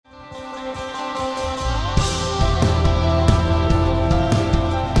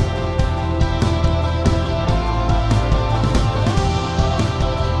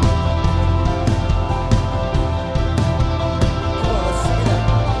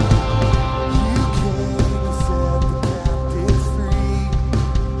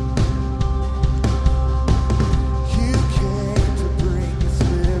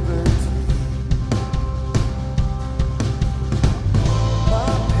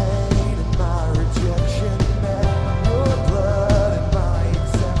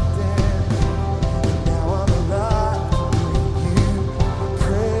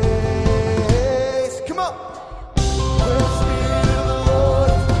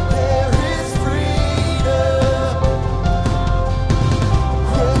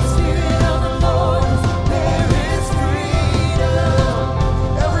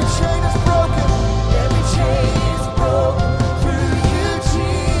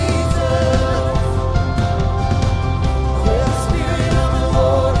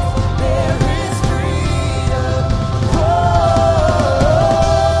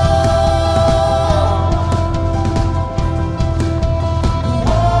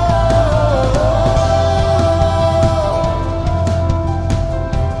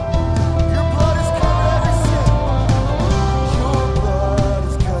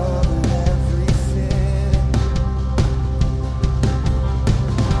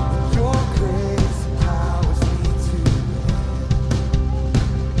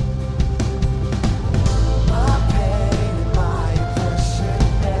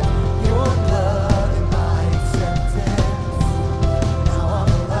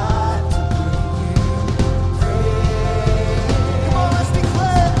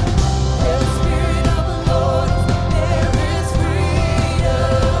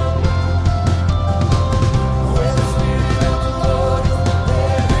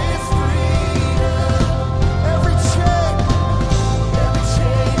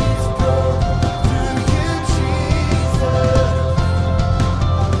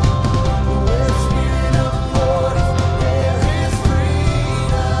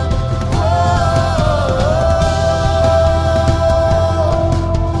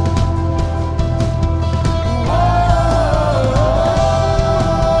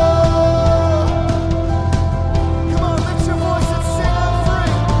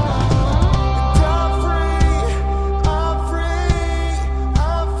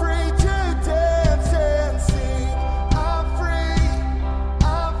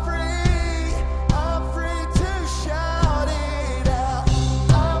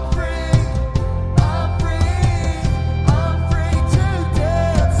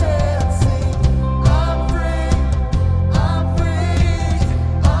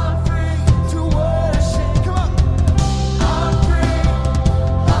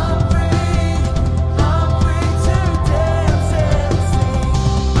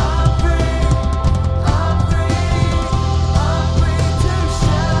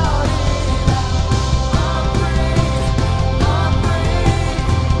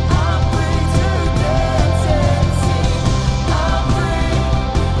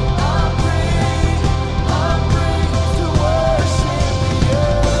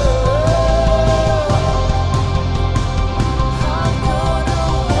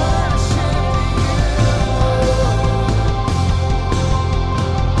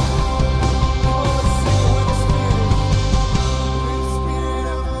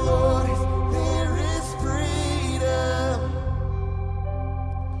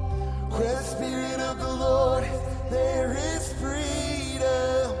Where the Spirit of the Lord is, there is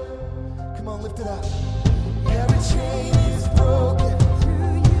freedom. Come on, lift it up. Every chain is broken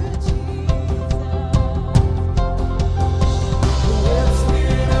through you, Jesus. Where the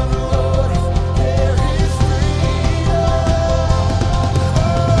Spirit of the Lord is, there is freedom.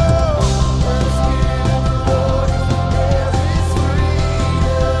 Oh, where the Spirit of the Lord is, there is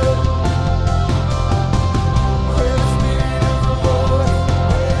freedom. Where the Spirit of the Lord is,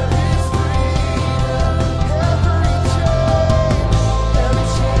 there is freedom. Every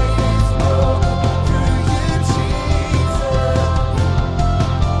chain is broken through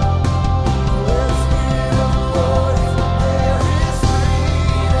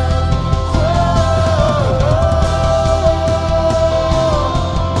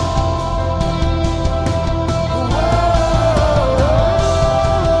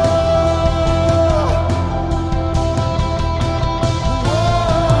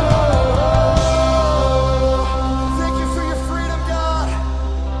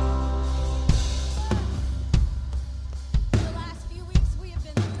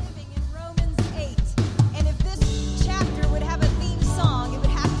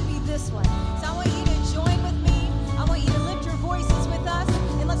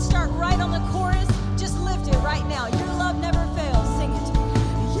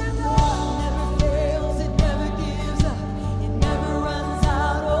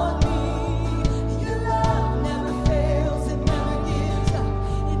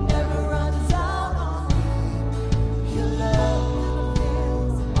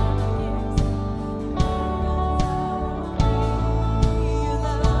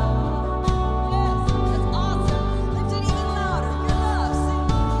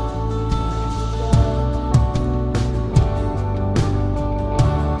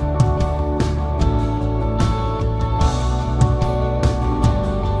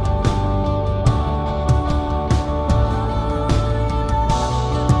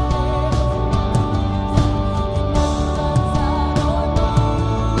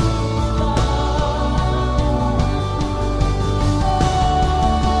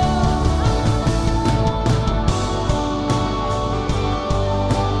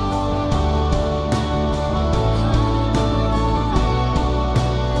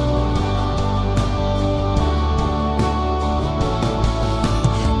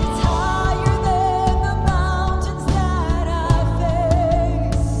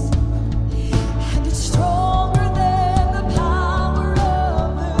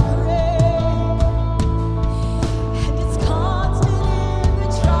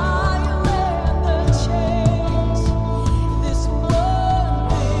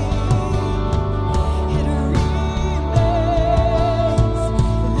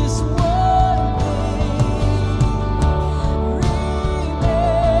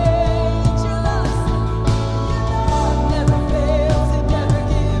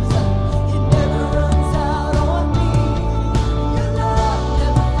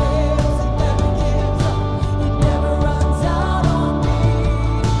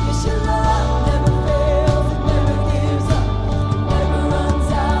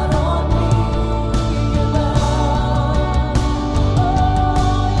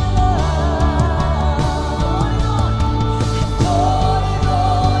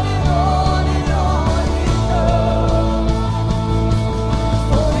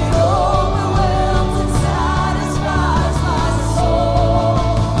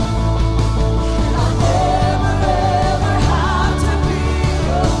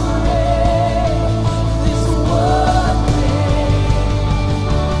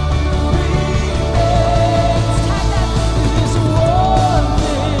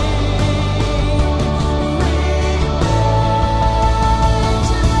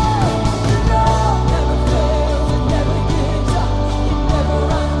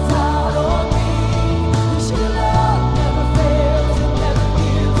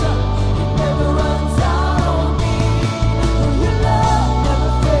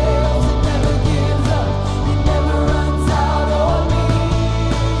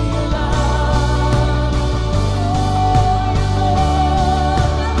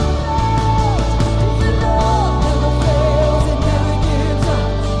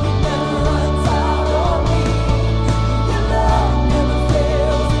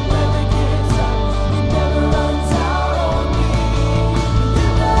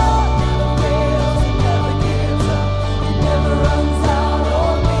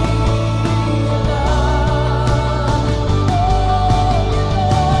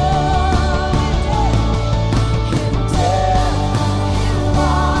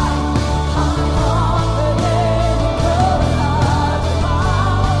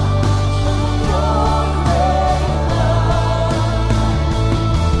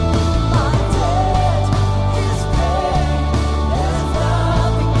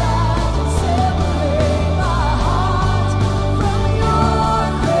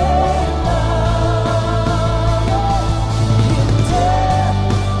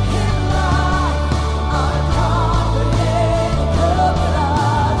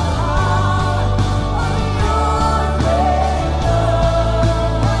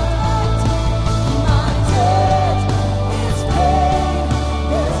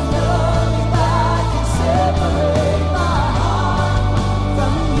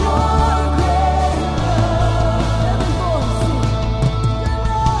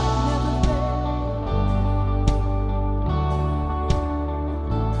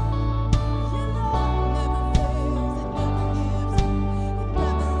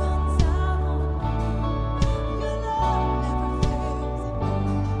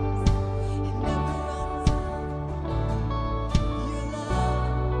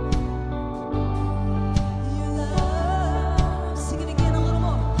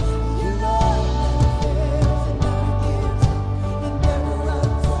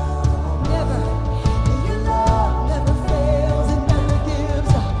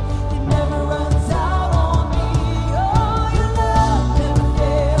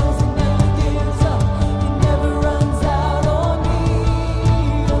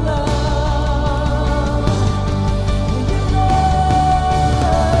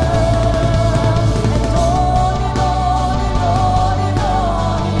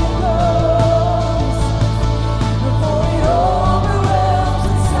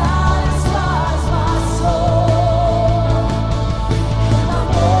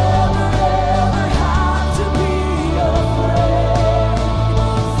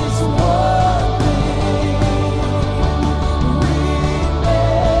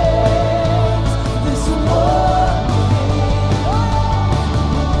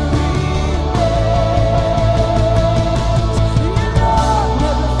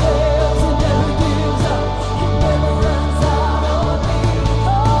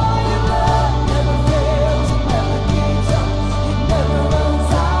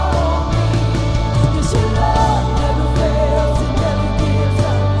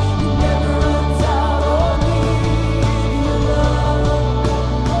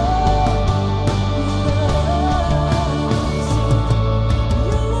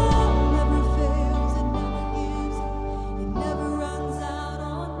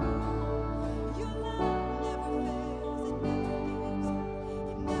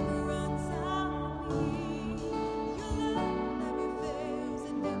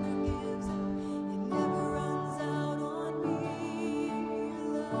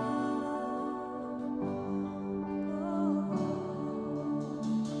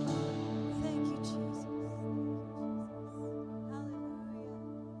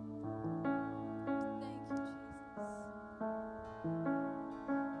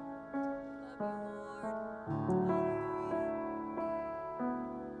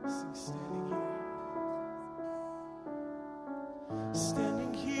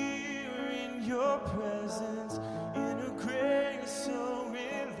Standing here in your presence, in a grace so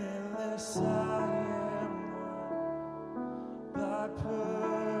relentless, I am won by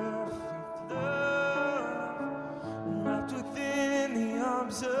perfect love, wrapped within the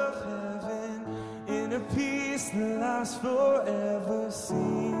arms of heaven, in a peace that lasts forever,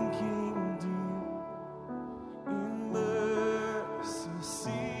 sinking deep in mercy. See,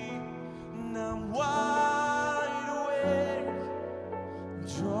 and I'm wide awake,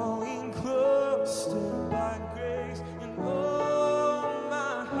 drawing closer by grace, and oh,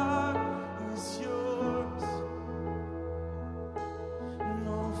 my heart is yours.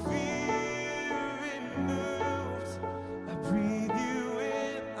 No fear removed, I breathe you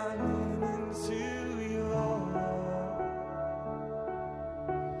in, I lean into your love.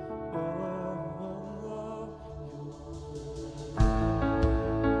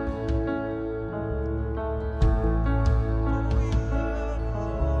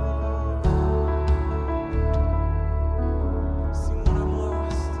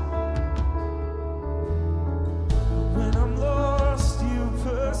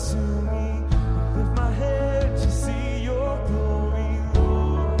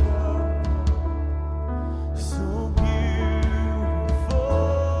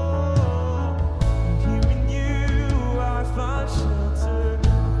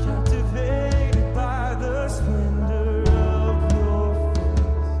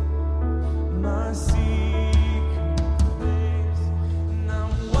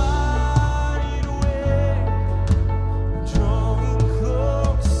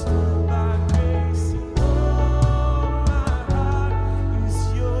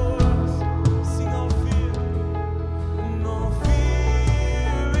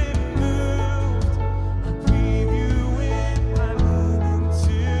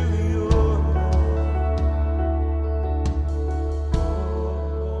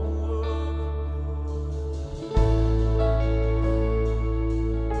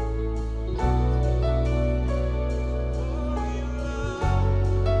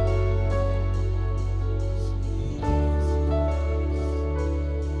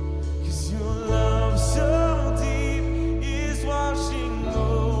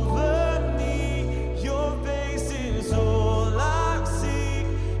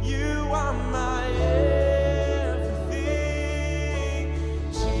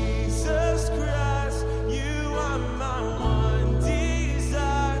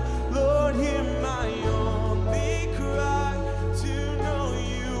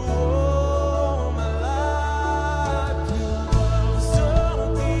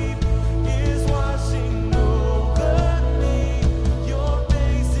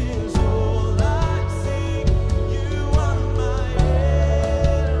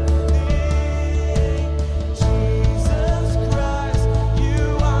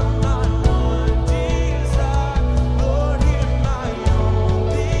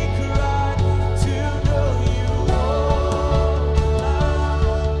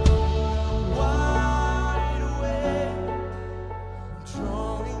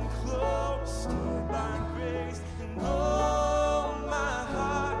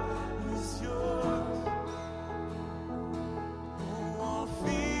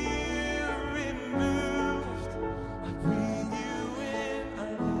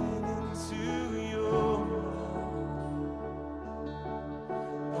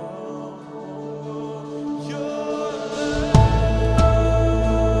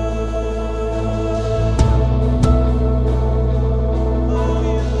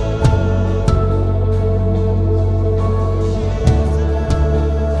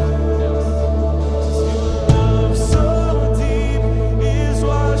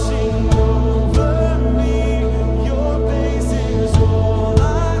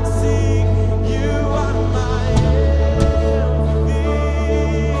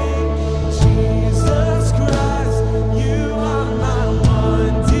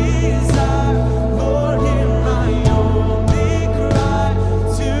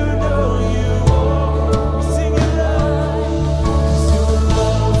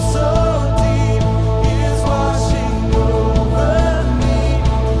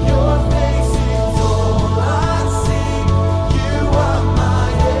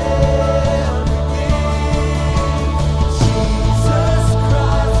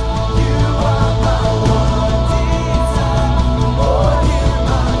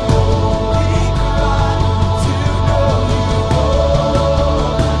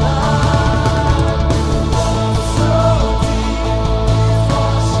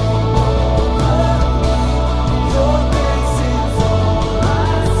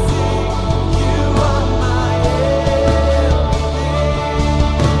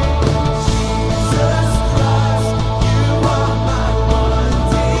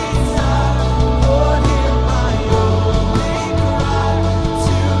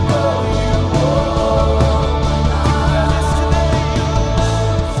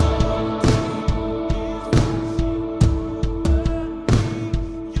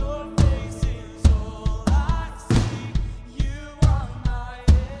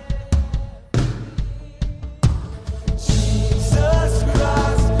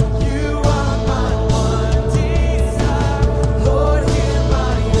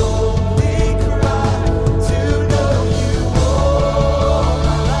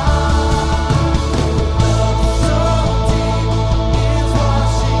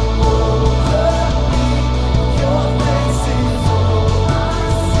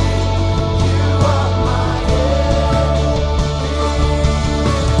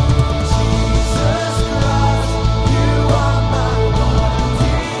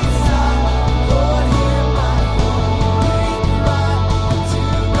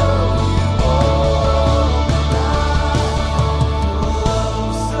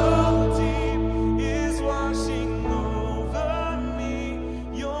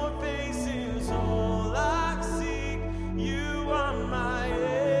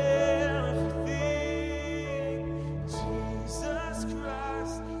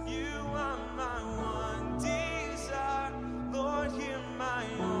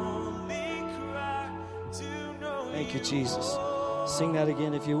 Thank you, Jesus. Sing that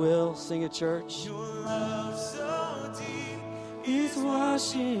again if you will. Sing it, church. Your love so deep Is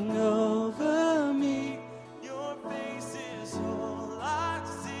washing over me. Your face is all I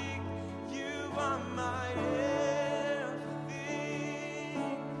seek. You are my everything.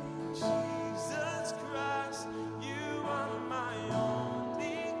 Jesus Christ, you are my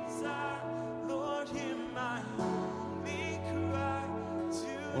only desire. Lord, hear my only cry.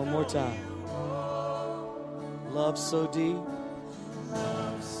 One more time. Love so deep.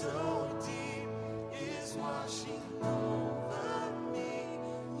 Love so deep is washing over me.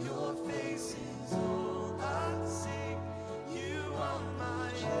 Your face is all I seek. You are my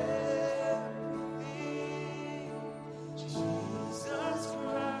everything. Jesus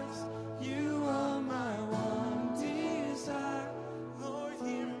Christ, you are my one desire. Lord,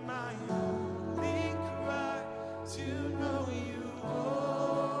 hear my only cry to know you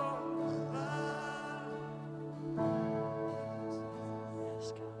all my life.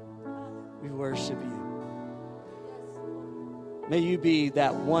 We worship you. May you be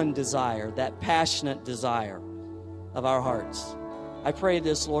that one desire, that passionate desire of our hearts. I pray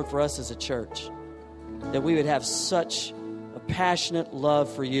this, Lord, for us as a church, that we would have such a passionate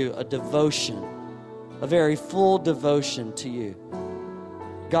love for you, a devotion, a very full devotion to you.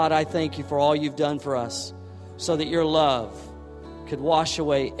 God, I thank you for all you've done for us so that your love could wash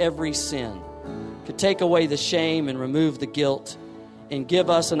away every sin, could take away the shame and remove the guilt, and give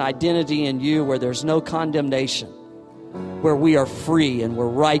us an identity in you where there's no condemnation, where we are free and we're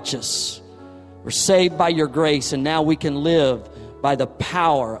righteous. We're saved by your grace, and now we can live by the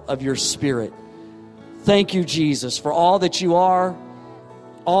power of your Spirit. Thank you, Jesus, for all that you are,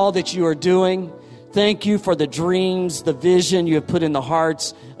 all that you are doing. Thank you for the dreams, the vision you have put in the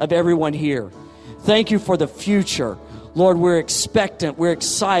hearts of everyone here. Thank you for the future. Lord, we're expectant, we're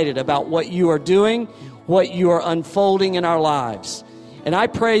excited about what you are doing, what you are unfolding in our lives. And I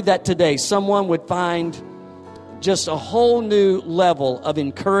pray that today someone would find just a whole new level of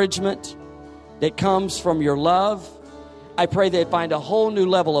encouragement that comes from your love. I pray they'd find a whole new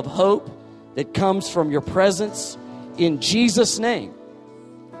level of hope that comes from your presence in Jesus' name.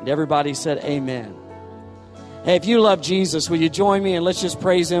 And everybody said amen. Hey, if you love Jesus, will you join me and let's just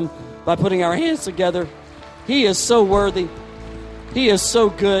praise him by putting our hands together. He is so worthy. He is so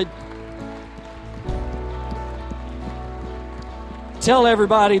good. Tell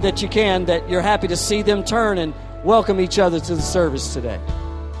everybody that you can that you're happy to see them. Turn and welcome each other to the service today.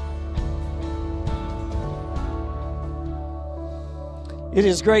 It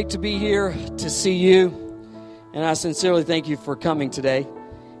is great to be here to see you, and I sincerely thank you for coming today.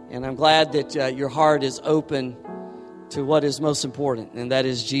 And I'm glad that your heart is open to what is most important, and that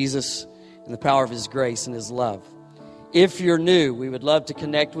is Jesus and the power of his grace and his love. If you're new, we would love to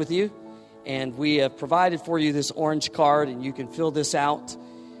connect with you. And we have provided for you this orange card, and you can fill this out.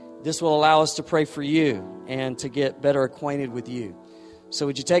 This will allow us to pray for you and to get better acquainted with you. So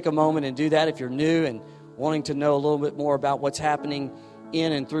would you take a moment and do that if you're new and wanting to know a little bit more about what's happening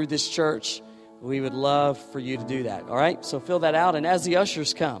in and through this church? We would love for you to do that. All right? So fill that out. And as the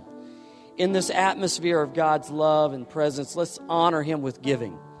ushers come, in this atmosphere of God's love and presence, let's honor him with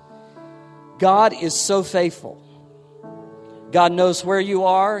giving. God is so faithful. God knows where you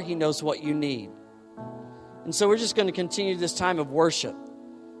are. He knows what you need. And so we're just going to continue this time of worship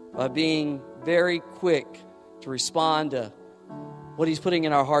by being very quick to respond to what he's putting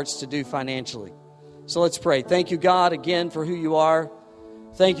in our hearts to do financially. So let's pray. Thank you, God, again for who you are.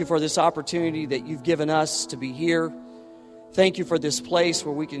 Thank you for this opportunity that you've given us to be here. Thank you for this place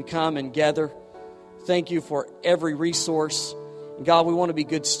where we can come and gather. Thank you for every resource. And God, we want to be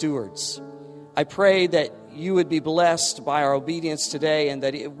good stewards. I pray that you would be blessed by our obedience today and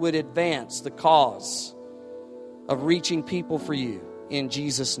that it would advance the cause of reaching people for you. In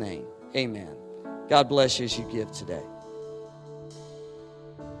Jesus' name, amen. God bless you as you give today.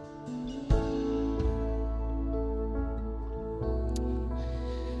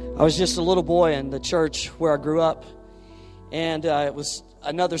 I was just a little boy in the church where I grew up, and it was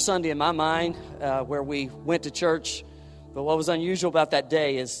another Sunday in my mind where we went to church. But what was unusual about that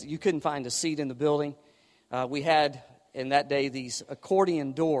day is you couldn't find a seat in the building. We had, in that day, these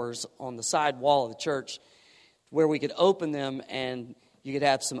accordion doors on the side wall of the church where we could open them and you could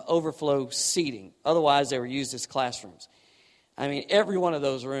have some overflow seating. Otherwise, they were used as classrooms. I mean, every one of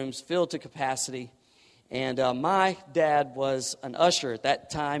those rooms filled to capacity. And my dad was an usher at that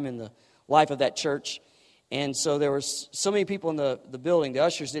time in the life of that church. And so there were so many people in the building, the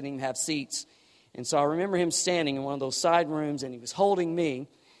ushers didn't even have seats. And so I remember him standing in one of those side rooms, and he was holding me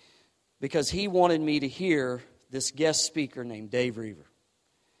because he wanted me to hear this guest speaker named Dave Roever.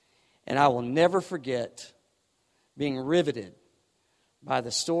 And I will never forget being riveted by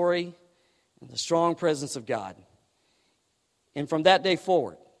the story and the strong presence of God. And from that day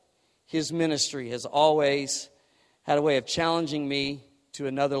forward, his ministry has always had a way of challenging me to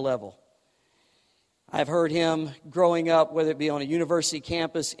another level. I've heard him growing up, whether it be on a university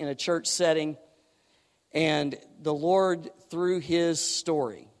campus, in a church setting, and the Lord, through his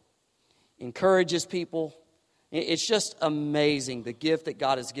story, encourages people. It's just amazing, the gift that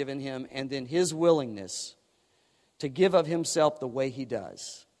God has given him, and then his willingness to give of himself the way he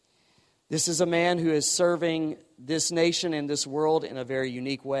does. This is a man who is serving this nation and this world in a very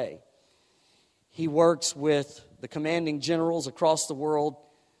unique way. He works with the commanding generals across the world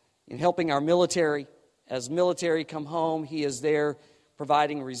in helping our military. As military come home, he is there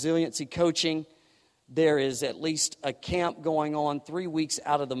providing resiliency coaching. There is at least a camp going on 3 weeks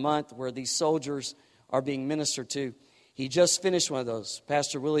out of the month where these soldiers are being ministered to. He just finished one of those.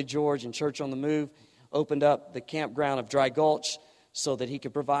 Pastor Willie George in Church on the Move opened up the campground of Dry Gulch so that he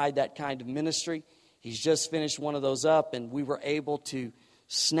could provide that kind of ministry. He's just finished one of those up, and we were able to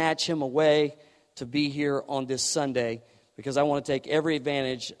snatch him away to be here on this Sunday because I want to take every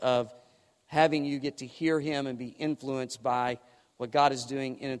advantage of having you get to hear him and be influenced by what God is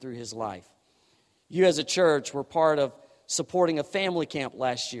doing in and through his life. You as a church were part of supporting a family camp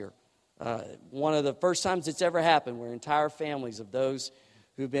last year. One of the first times it's ever happened where entire families of those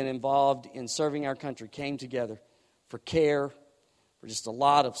who've been involved in serving our country came together for care, for just a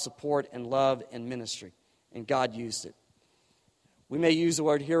lot of support and love and ministry. And God used it. We may use the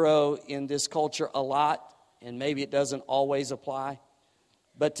word hero in this culture a lot, and maybe it doesn't always apply,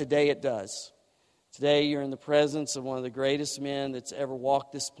 but today it does. Today you're in the presence of one of the greatest men that's ever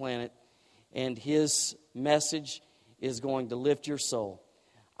walked this planet, and his message is going to lift your soul.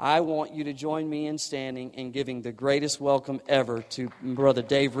 I want you to join me in standing and giving the greatest welcome ever to Brother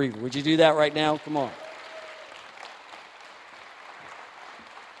Dave Roever. Would you do that right now? Come on.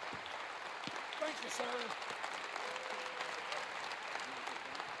 Thank you, sir.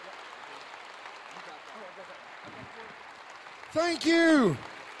 Thank you.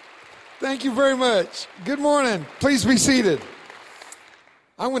 Thank you very much. Good morning. Please be seated.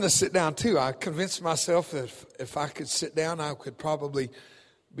 I'm going to sit down too. I convinced myself that if I could sit down, I could probably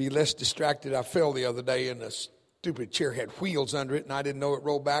be less distracted. I fell the other day and a stupid chair had wheels under it, and I didn't know it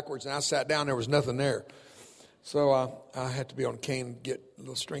rolled backwards, and I sat down, there was nothing there. So I had to be on a cane to get a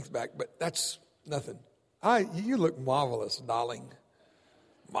little strength back, but that's nothing. You look marvelous, darling.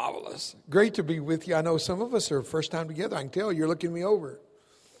 Marvelous. Great to be with you. I know some of us are first time together. I can tell you're looking me over.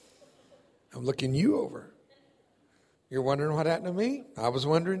 I'm looking you over. You're wondering what happened to me? I was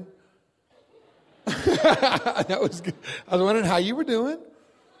wondering. That was good. I was wondering how you were doing.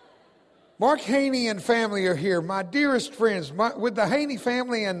 Mark Haney and family are here. My dearest friends, with the Haney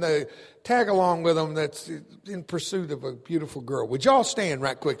family and the tag along with them that's in pursuit of a beautiful girl. Would y'all stand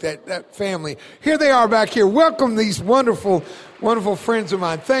right quick? That family. Here they are back here. Welcome these wonderful, wonderful friends of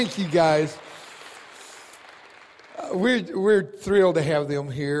mine. Thank you guys. We're thrilled to have them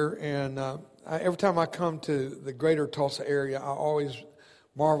here. And every time I come to the greater Tulsa area, I always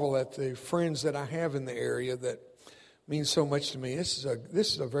marvel at the friends that I have in the area that means so much to me. This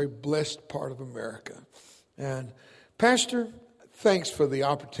is a very blessed part of America. And Pastor, thanks for the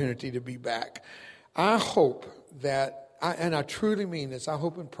opportunity to be back. I hope that, and I truly mean this, I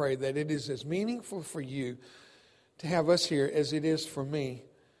hope and pray that it is as meaningful for you to have us here as it is for me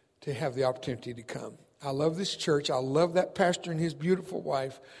to have the opportunity to come. I love this church. I love that pastor and his beautiful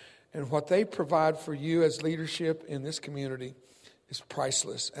wife. And what they provide for you as leadership in this community is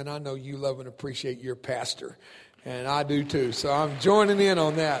priceless. And I know you love and appreciate your pastor. And I do too. So I'm joining in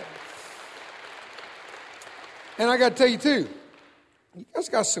on that. And I got to tell you too, you guys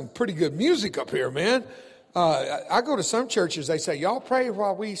got some pretty good music up here, man. I go to some churches, they say, y'all pray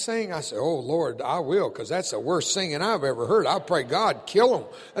while we sing. I say, oh, Lord, I will, because that's the worst singing I've ever heard. I pray God kill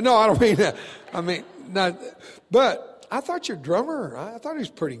them. No, I don't mean that. I mean, not, but I thought your drummer, I thought he was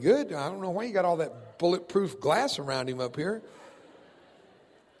pretty good. I don't know why you got all that bulletproof glass around him up here.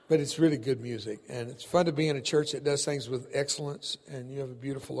 But it's really good music, and it's fun to be in a church that does things with excellence, and you have a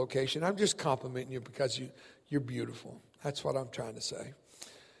beautiful location. I'm just complimenting you because you're beautiful. That's what I'm trying to say.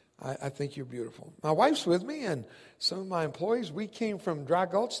 I think you're beautiful. My wife's with me, and some of my employees. We came from Dry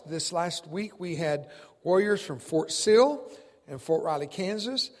Gulch. This last week, we had warriors from Fort Sill and Fort Riley,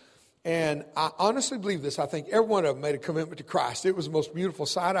 Kansas. And I honestly believe this. I think every one of them made a commitment to Christ. It was the most beautiful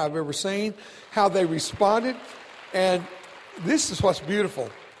sight I've ever seen, how they responded. And this is what's beautiful.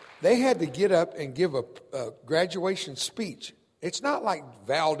 They had to get up and give a graduation speech. It's not like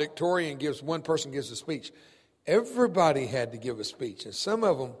valedictorian one person gives a speech. Everybody had to give a speech. And some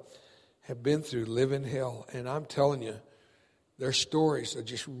of them have been through living hell. And I'm telling you, their stories will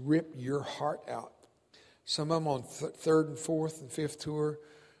just rip your heart out. Some of them on third and fourth and fifth tour.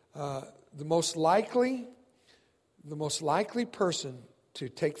 The most likely person to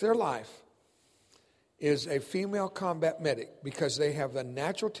take their life is a female combat medic, because they have a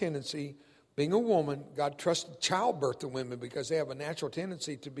natural tendency, being a woman, God trusted childbirth to women because they have a natural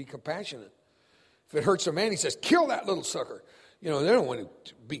tendency to be compassionate. If it hurts a man, he says, kill that little sucker. They don't want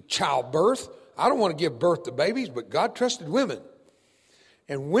to be childbirth. I don't want to give birth to babies, but God trusted women.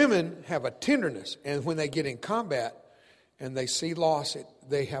 And women have a tenderness, and when they get in combat and they see loss,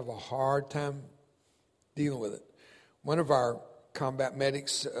 they have a hard time dealing with it. One of our combat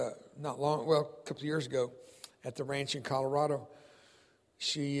medics, a couple of years ago, at the ranch in Colorado,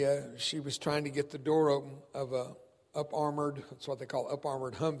 she was trying to get the door open of a up-armored, that's what they call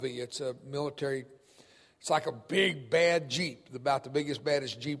up-armored Humvee. It's a military, it's like a big, bad Jeep, about the biggest,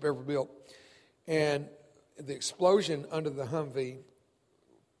 baddest Jeep ever built. And the explosion under the Humvee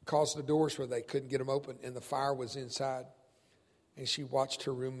caused the doors where they couldn't get them open, and the fire was inside. And she watched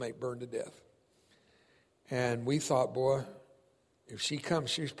her roommate burn to death. And we thought, boy, if she comes,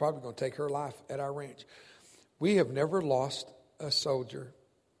 she's probably going to take her life at our ranch. We have never lost a soldier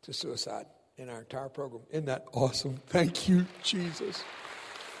to suicide in our entire program. Isn't that awesome? Thank you, Jesus.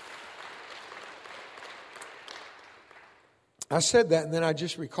 I said that, and then I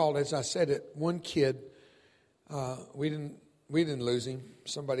just recalled, as I said it, one kid, we didn't lose him.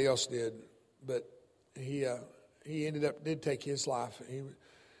 Somebody else did, but he did take his life.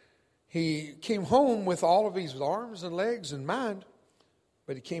 He came home with all of his arms and legs and mind,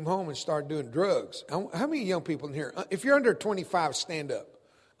 but he came home and started doing drugs. How many young people in here? If you're under 25, stand up.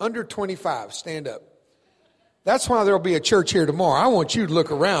 Under 25, stand up. That's why there'll be a church here tomorrow. I want you to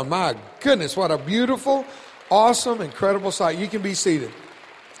look around. My goodness, what a beautiful, awesome, incredible sight. You can be seated.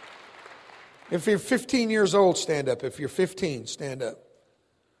 If you're 15 years old, stand up. If you're 15, stand up.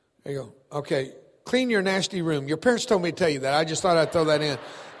 There you go. Okay. Clean your nasty room. Your parents told me to tell you that. I just thought I'd throw that in.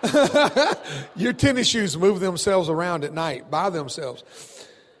 Your tennis shoes move themselves around at night by themselves.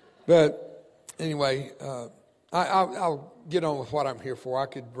 But anyway, I'll get on with what I'm here for. I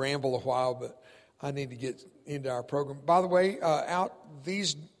could ramble a while, but I need to get into our program. By the way, out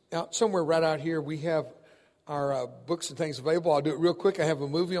somewhere right out here, we have our books and things available. I'll do it real quick. I have a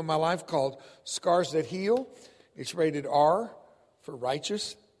movie on my life called Scars That Heal. It's rated R for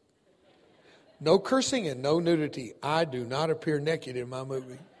righteous. No cursing and no nudity. I do not appear naked in my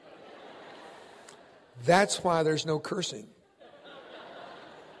movie. That's why there's no cursing.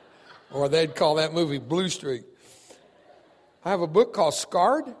 Or they'd call that movie Blue Streak. I have a book called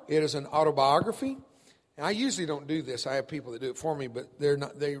Scarred. It is an autobiography. And I usually don't do this. I have people that do it for me, but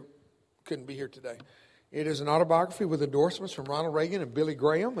they couldn't be here today. It is an autobiography with endorsements from Ronald Reagan and Billy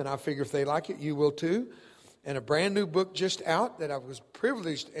Graham, and I figure if they like it, you will too. And a brand new book just out that I was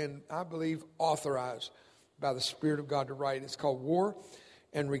privileged and I believe authorized by the Spirit of God to write. It's called War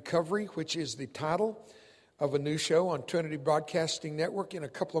and Recovery, which is the title of a new show on Trinity Broadcasting Network in a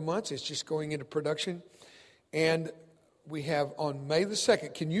couple of months. It's just going into production. And we have on May the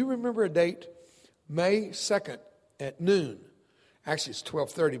 2nd. Can you remember a date? May 2nd at noon. Actually, it's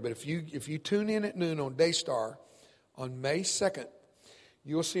 12:30, but if you tune in at noon on Daystar on May 2nd,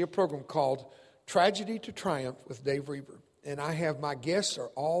 you'll see a program called Tragedy to Triumph with Dave Roever. And I have my guests are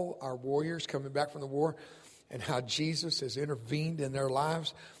all our warriors coming back from the war and how Jesus has intervened in their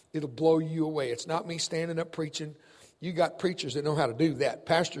lives. It'll blow you away. It's not me standing up preaching. You got preachers that know how to do that.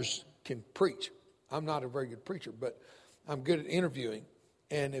 Pastors can preach. I'm not a very good preacher, but I'm good at interviewing.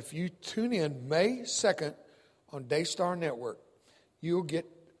 And if you tune in May 2nd on Daystar Network, you'll get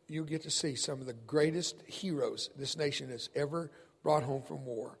to see some of the greatest heroes this nation has ever brought home from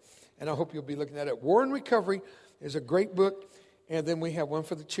war. And I hope you'll be looking at it. War and Recovery is a great book. And then we have one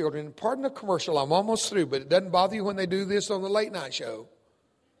for the children. Pardon the commercial. I'm almost through, but it doesn't bother you when they do this on the late night show.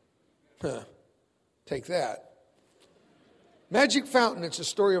 Take that. Magic Fountain. It's a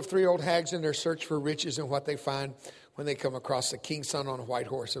story of three old hags in their search for riches and what they find when they come across the king's son on a white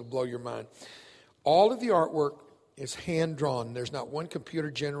horse. It'll blow your mind. All of the artwork is hand-drawn. There's not one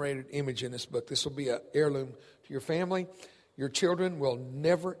computer-generated image in this book. This will be an heirloom to your family. Your children will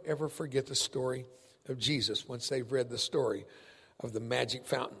never, ever forget the story of Jesus once they've read the story of the Magic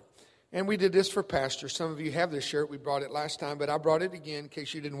Fountain. And we did this for pastors. Some of you have this shirt. We brought it last time, but I brought it again in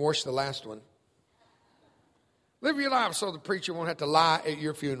case you didn't wash the last one. Live your life so the preacher won't have to lie at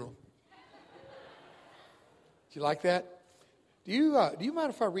your funeral. Do you like that? Do you mind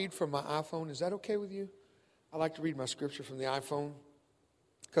if I read from my iPhone? Is that okay with you? I like to read my scripture from the iPhone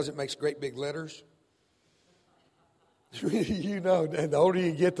because it makes great big letters. You know, and the older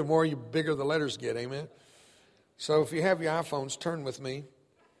you get, the more bigger the letters get. Amen. So if you have your iPhones, turn with me.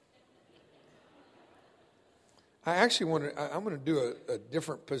 I actually I'm going to do a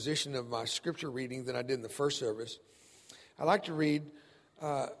different position of my scripture reading than I did in the first service. I like to read,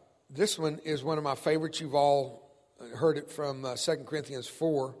 this one is one of my favorites. You've all heard it from 2 Corinthians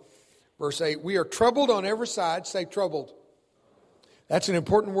 4, verse 8. We are troubled on every side. Say troubled. That's an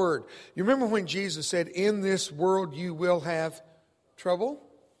important word. You remember when Jesus said, in this world you will have trouble?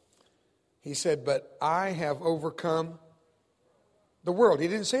 He said, but I have overcome the world. He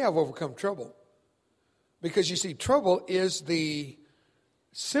didn't say I've overcome trouble. Because you see, trouble is the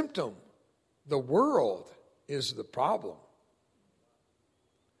symptom. The world is the problem.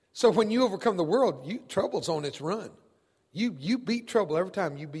 So when you overcome the world, trouble's on its run. You beat trouble every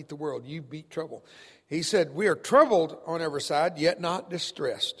time you beat the world. You beat trouble. He said, we are troubled on every side, yet not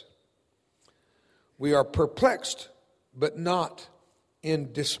distressed. We are perplexed, but not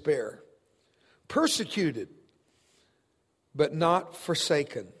in despair. Persecuted, but not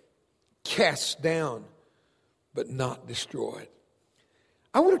forsaken. Cast down, but not destroyed.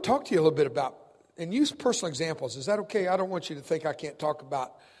 I want to talk to you a little bit about, and use personal examples. Is that okay? I don't want you to think I can't talk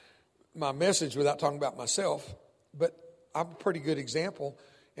about my message without talking about myself. But I'm a pretty good example,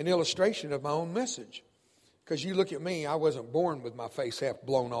 an illustration of my own message. Because you look at me, I wasn't born with my face half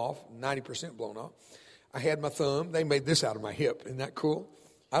blown off, 90% blown off. I had my thumb. They made this out of my hip. Isn't that cool?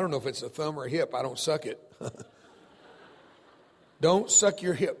 I don't know if it's a thumb or a hip. I don't suck it. Don't suck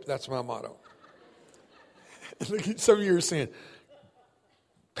your hip. That's my motto. Look at some of you are saying,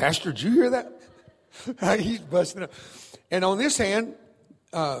 Pastor, did you hear that? He's busting up. And on this hand,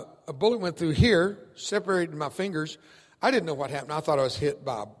 a bullet went through here, separated my fingers. I didn't know what happened. I thought I was hit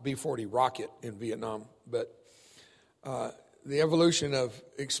by a B-40 rocket in Vietnam. But the evolution of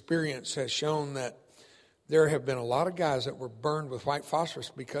experience has shown that there have been a lot of guys that were burned with white phosphorus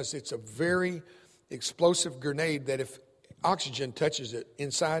because it's a very explosive grenade that if oxygen touches it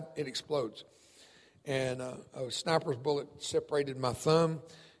inside, it explodes. And a sniper's bullet separated my thumb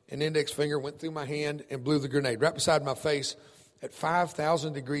and index finger, went through my hand and blew the grenade right beside my face at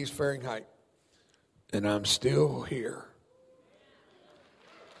 5,000 degrees Fahrenheit. And I'm still here.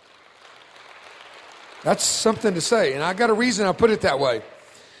 That's something to say. And I got a reason I put it that way.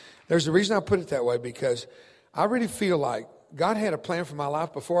 There's a reason I put it that way because I really feel like God had a plan for my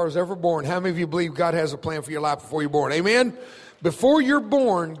life before I was ever born. How many of you believe God has a plan for your life before you're born? Amen? Before you're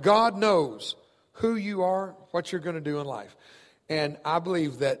born, God knows who you are, what you're going to do in life. And I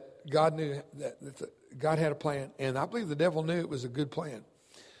believe that God knew that God had a plan. And I believe the devil knew it was a good plan.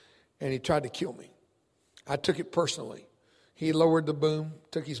 And he tried to kill me. I took it personally. He lowered the boom,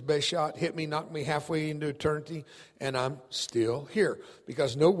 took his best shot, hit me, knocked me halfway into eternity, and I'm still here.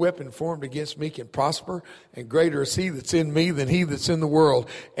 Because no weapon formed against me can prosper, and greater is he that's in me than he that's in the world.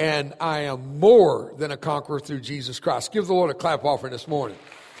 And I am more than a conqueror through Jesus Christ. Give the Lord a clap offering this morning.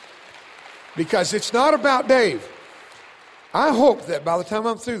 Because it's not about Dave. I hope that by the time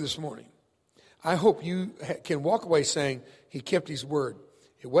I'm through this morning, I hope you can walk away saying he kept his word.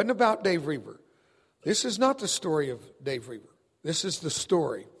 It wasn't about Dave Roever. This is not the story of Dave Roever. This is the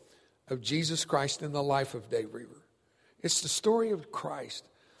story of Jesus Christ in the life of Dave Roever. It's the story of Christ.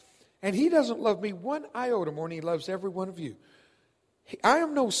 And he doesn't love me one iota more than he loves every one of you. I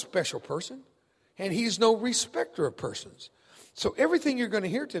am no special person, and he's no respecter of persons. So everything you're going to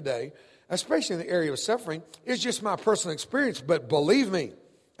hear today, especially in the area of suffering, is just my personal experience. But believe me,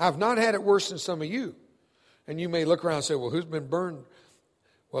 I've not had it worse than some of you. And you may look around and say, well, who's been burned?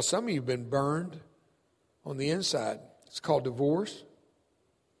 Well, some of you have been burned on the inside. It's called divorce.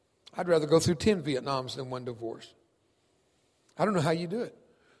 I'd rather go through 10 Vietnams than one divorce. I don't know how you do it.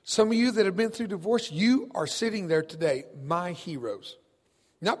 Some of you that have been through divorce, you are sitting there today, my heroes.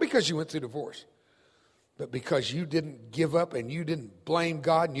 Not because you went through divorce, but because you didn't give up and you didn't blame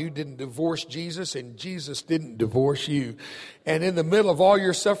God and you didn't divorce Jesus and Jesus didn't divorce you. And in the middle of all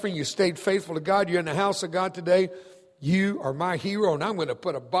your suffering, you stayed faithful to God. You're in the house of God today. You are my hero, and I'm going to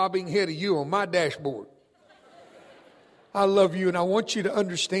put a bobbing head of you on my dashboard. I love you, and I want you to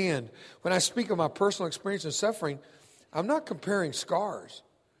understand, when I speak of my personal experience and suffering, I'm not comparing scars,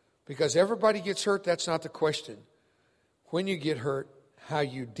 because everybody gets hurt. That's not the question. When you get hurt, how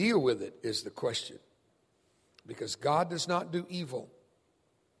you deal with it is the question, because God does not do evil.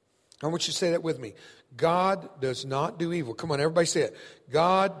 I want you to say that with me. God does not do evil. Come on, everybody say it.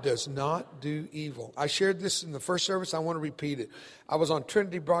 God does not do evil. I shared this in the first service. I want to repeat it. I was on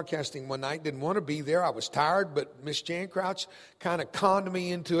Trinity Broadcasting one night. Didn't want to be there. I was tired, but Miss Jan Crouch kind of conned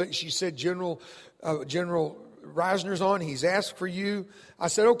me into it. She said, General Reisner's on. He's asked for you. I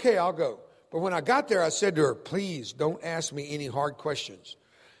said, okay, I'll go. But when I got there, I said to her, please don't ask me any hard questions,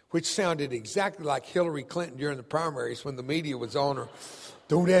 which sounded exactly like Hillary Clinton during the primaries when the media was on her.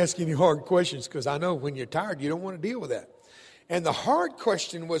 Don't ask any hard questions, because I know when you're tired, you don't want to deal with that. And the hard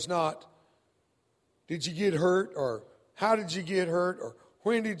question was not, did you get hurt, or how did you get hurt, or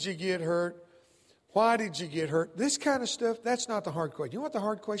when did you get hurt, why did you get hurt? This kind of stuff, that's not the hard question. You know what the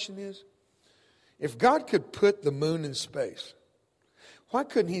hard question is? If God could put the moon in space, why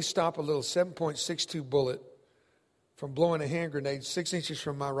couldn't he stop a little 7.62 bullet from blowing a hand grenade 6 inches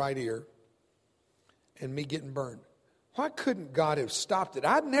from my right ear and me getting burned? Why couldn't God have stopped it?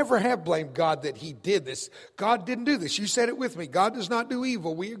 I'd never have blamed God that he did this. God didn't do this. You said it with me. God does not do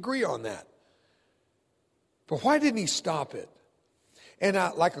evil. We agree on that. But why didn't he stop it? And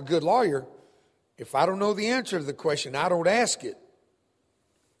I, like a good lawyer, if I don't know the answer to the question, I don't ask it.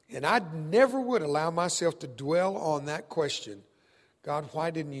 And I never would allow myself to dwell on that question. God,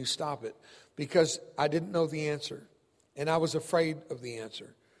 why didn't you stop it? Because I didn't know the answer. And I was afraid of the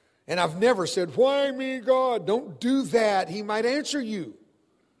answer. And I've never said, why me, God? Don't do that. He might answer you.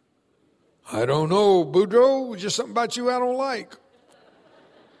 I don't know, Boudreaux. Just something about you I don't like.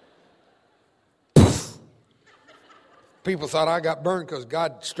 People thought I got burned because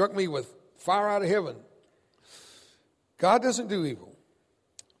God struck me with fire out of heaven. God doesn't do evil.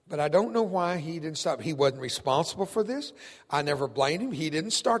 But I don't know why he didn't stop. He wasn't responsible for this. I never blamed him. He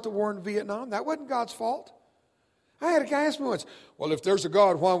didn't start the war in Vietnam. That wasn't God's fault. I had a guy ask me once, well, if there's a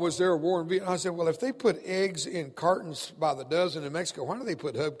God, why was there a war in Vietnam? I said, well, if they put eggs in cartons by the dozen in Mexico, why do they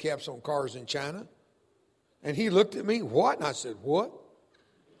put hubcaps on cars in China? And he looked at me, what? And I said, what?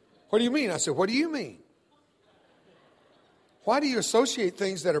 What do you mean? I said, what do you mean? Why do you associate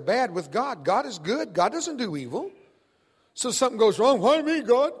things that are bad with God? God is good. God doesn't do evil. So something goes wrong. Why me,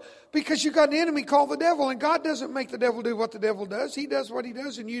 God? Because you got an enemy called the devil, and God doesn't make the devil do what the devil does. He does what he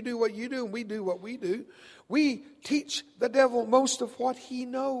does, and you do what you do, and we do what we do. We teach the devil most of what he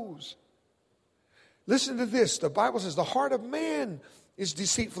knows. Listen to this. The Bible says the heart of man is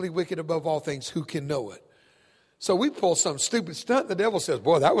deceitfully wicked above all things. Who can know it? So we pull some stupid stunt. The devil says,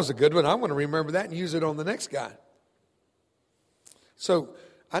 boy, that was a good one. I'm going to remember that and use it on the next guy. So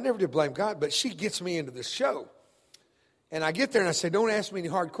I never did blame God, but she gets me into this show. And I get there and I say, don't ask me any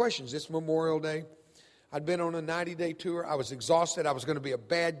hard questions. It's Memorial Day. I'd been on a 90-day tour. I was exhausted. I was going to be a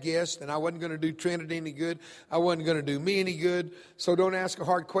bad guest, and I wasn't going to do Trinity any good. I wasn't going to do me any good. So don't ask a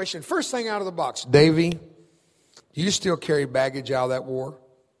hard question. First thing out of the box, Davy, do you still carry baggage out of that war?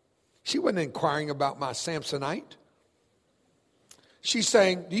 She wasn't inquiring about my Samsonite. She's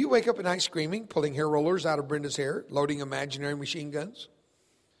saying, do you wake up at night screaming, pulling hair rollers out of Brenda's hair, loading imaginary machine guns?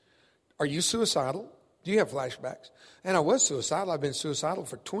 Are you suicidal? Do you have flashbacks? And I was suicidal. I've been suicidal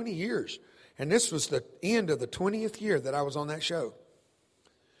for 20 years. And this was the end of the 20th year that I was on that show.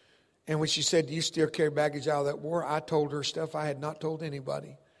 And when she said, do you still carry baggage out of that war? I told her stuff I had not told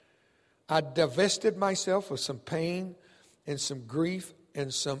anybody. I divested myself of some pain and some grief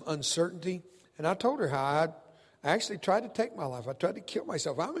and some uncertainty. And I told her how I actually tried to take my life. I tried to kill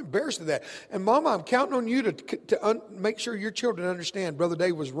myself. I'm embarrassed of that. And Mama, I'm counting on you to make sure your children understand Brother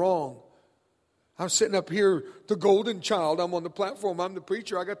Dave was wrong. I'm sitting up here, the golden child. I'm on the platform. I'm the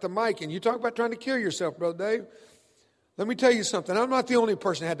preacher. I got the mic. And you talk about trying to kill yourself, Brother Dave. Let me tell you something. I'm not the only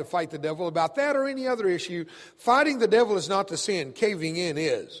person who had to fight the devil about that or any other issue. Fighting the devil is not the sin. Caving in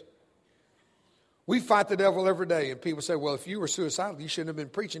is. We fight the devil every day. And people say, well, if you were suicidal, you shouldn't have been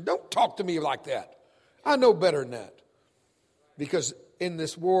preaching. Don't talk to me like that. I know better than that. Because in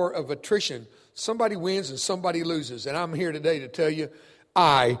this war of attrition, somebody wins and somebody loses. And I'm here today to tell you,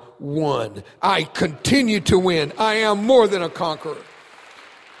 I won. I continue to win. I am more than a conqueror.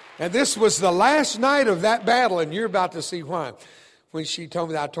 And this was the last night of that battle, and you're about to see why. When she told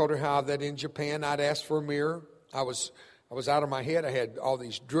me that, I told her how that in Japan I'd asked for a mirror. I was out of my head. I had all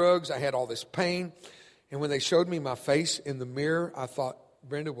these drugs. I had all this pain. And when they showed me my face in the mirror, I thought,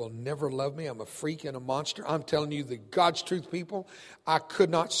 Brenda will never love me. I'm a freak and a monster. I'm telling you, the God's truth people, I could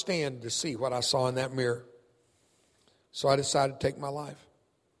not stand to see what I saw in that mirror. So I decided to take my life.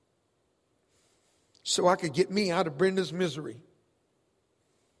 So I could get me out of Brenda's misery.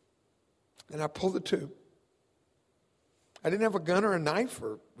 And I pulled the tube. I didn't have a gun or a knife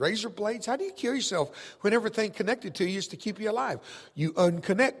or razor blades. How do you kill yourself when everything connected to you is to keep you alive? You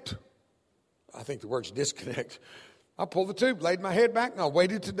unconnect. I think the word's disconnect. I pulled the tube, laid my head back, and I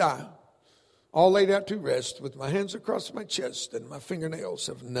waited to die. All laid out to rest with my hands across my chest, and my fingernails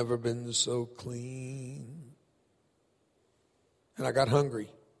have never been so clean. And I got hungry.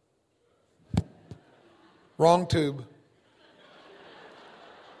 Wrong tube.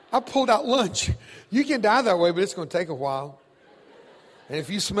 I pulled out lunch. You can die that way, but it's going to take a while. And if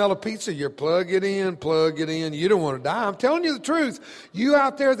you smell a pizza, you plug it in, plug it in. You don't want to die. I'm telling you the truth. You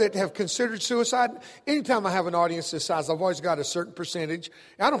out there that have considered suicide, anytime I have an audience this size, I've always got a certain percentage.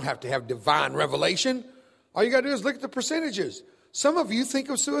 I don't have to have divine revelation. All you got to do is look at the percentages. Some of you think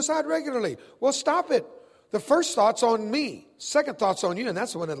of suicide regularly. Well, stop it. The first thought's on me. Second thought's on you, and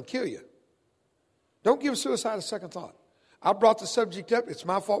that's the one that'll kill you. Don't give suicide a second thought. I brought the subject up. It's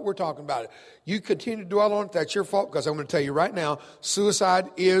my fault we're talking about it. You continue to dwell on it, that's your fault, because I'm going to tell you right now, suicide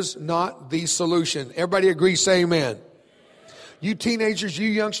is not the solution. Everybody agree, say amen. You teenagers, you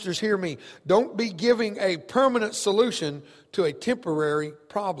youngsters, hear me. Don't be giving a permanent solution to a temporary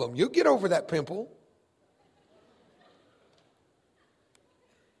problem. You'll get over that pimple.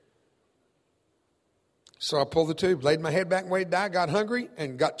 So I pulled the tube, laid my head back and waited to die, got hungry,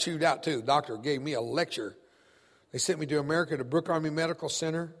 and got chewed out too. The doctor gave me a lecture. They sent me to America to Brooke Army Medical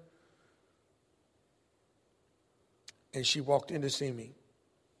Center. And she walked in to see me.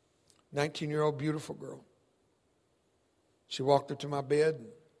 19-year-old beautiful girl. She walked up to my bed. And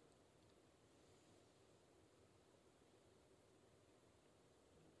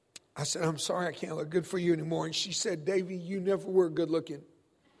I said, I'm sorry I can't look good for you anymore. And she said, Davy, you never were good looking.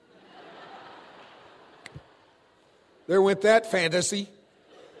 There went that fantasy.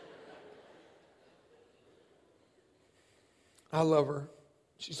 I love her.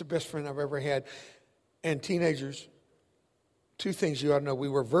 She's the best friend I've ever had. And teenagers, two things you ought to know. We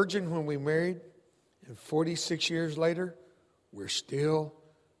were virgin when we married, and 46 years later, we're still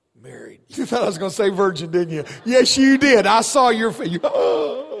married. You thought I was going to say virgin, didn't you? Yes, you did. I saw your face.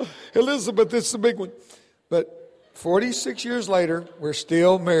 Oh, Elizabeth, this is the big one. But 46 years later, we're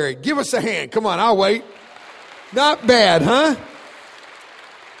still married. Give us a hand. Come on, I'll wait. Not bad, huh?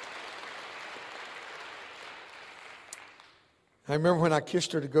 I remember when I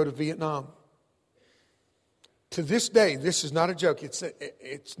kissed her to go to Vietnam. To this day, this is not a joke.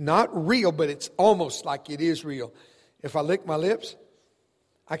 It's not real, but it's almost like it is real. If I lick my lips,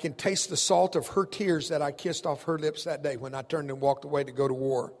 I can taste the salt of her tears that I kissed off her lips that day when I turned and walked away to go to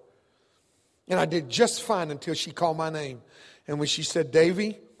war. And I did just fine until she called my name. And when she said,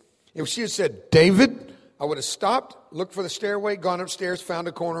 Davy, if she had said, David, I would have stopped, looked for the stairway, gone upstairs, found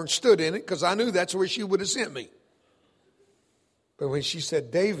a corner, and stood in it because I knew that's where she would have sent me. But when she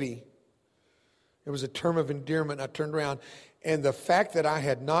said, Davy, it was a term of endearment. I turned around, and the fact that I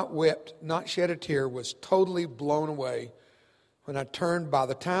had not wept, not shed a tear, was totally blown away. When I turned, by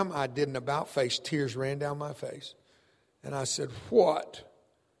the time I did an about face, tears ran down my face. And I said, what?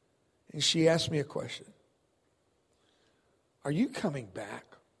 And she asked me a question. Are you coming back?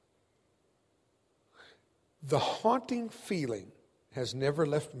 The haunting feeling has never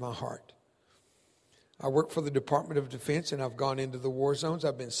left my heart. I work for the Department of Defense, and I've gone into the war zones.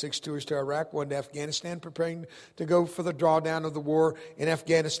 I've been 6 tours to Iraq, 1 to Afghanistan, preparing to go for the drawdown of the war in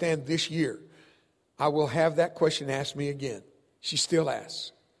Afghanistan this year. I will have that question asked me again. She still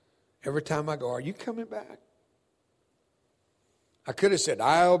asks. Every time I go, are you coming back? I could have said,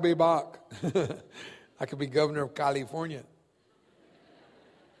 I'll be back. I could be governor of California.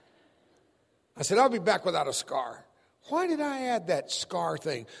 I said, I'll be back without a scar. Why did I add that scar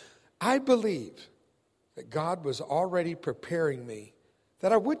thing? I believe that God was already preparing me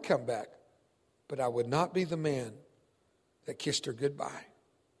that I would come back, but I would not be the man that kissed her goodbye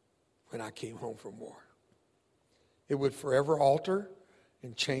when I came home from war. It would forever alter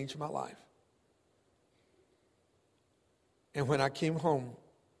and change my life. And when I came home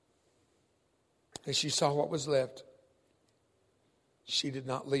and she saw what was left, she did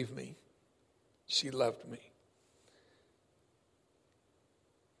not leave me. She loved me.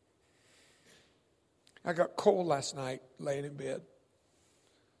 I got cold last night laying in bed,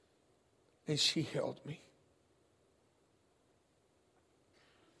 and she held me.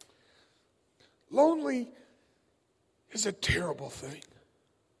 Lonely is a terrible thing.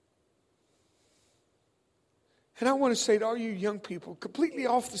 And I want to say to all you young people, completely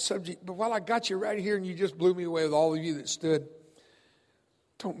off the subject, but while I got you right here and you just blew me away with all of you that stood,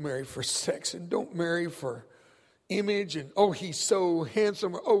 don't marry for sex and don't marry for image and, oh, he's so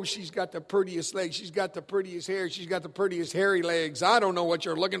handsome, or, oh, she's got the prettiest legs, she's got the prettiest hair, she's got the prettiest hairy legs. I don't know what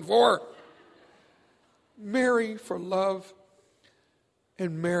you're looking for. Marry for love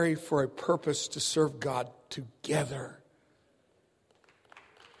and marry for a purpose to serve God together.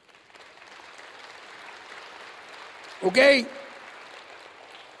 Okay?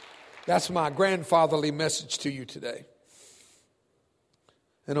 That's my grandfatherly message to you today.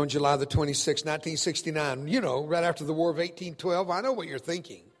 And on July the 26th, 1969, right after the War of 1812, I know what you're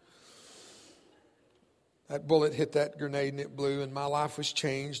thinking. That bullet hit that grenade and it blew, and my life was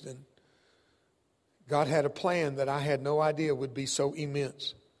changed. And God had a plan that I had no idea would be so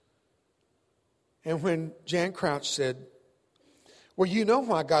immense. And when Jan Crouch said, well, you know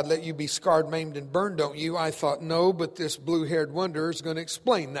why God let you be scarred, maimed, and burned, don't you? I thought, no, but this blue-haired wonder is going to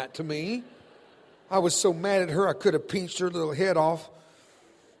explain that to me. I was so mad at her, I could have pinched her little head off.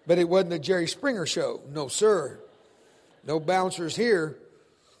 But it wasn't a Jerry Springer show. No, sir. No bouncers here.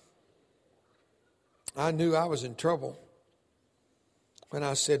 I knew I was in trouble when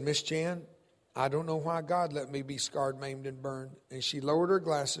I said, Miss Jan, I don't know why God let me be scarred, maimed, and burned. And she lowered her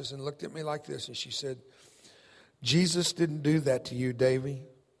glasses and looked at me like this, and she said, Jesus didn't do that to you, Davy.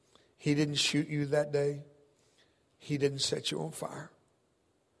 He didn't shoot you that day. He didn't set you on fire.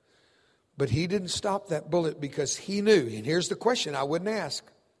 But he didn't stop that bullet because he knew. And here's the question I wouldn't ask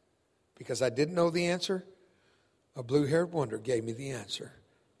because I didn't know the answer. A blue-haired wonder gave me the answer.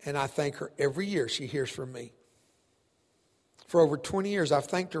 And I thank her every year she hears from me. For over 20 years, I've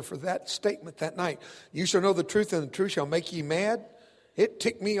thanked her for that statement that night. You shall know the truth, and the truth shall make you mad. It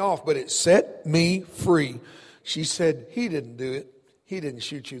ticked me off, but it set me free. She said, he didn't do it. He didn't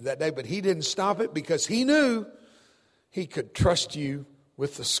shoot you that day, but he didn't stop it because he knew he could trust you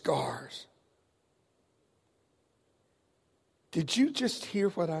with the scars. Did you just hear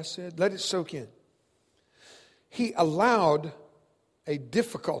what I said? Let it soak in. He allowed a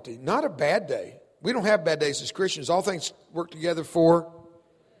difficulty, not a bad day. We don't have bad days as Christians. All things work together for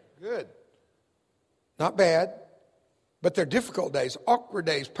good. Not bad. But they're difficult days, awkward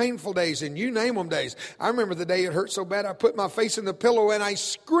days, painful days, and you name them days. I remember the day it hurt so bad, I put my face in the pillow and I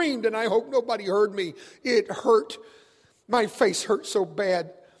screamed, and I hope nobody heard me. It hurt. My face hurt so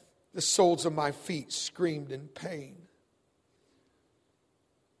bad, the soles of my feet screamed in pain.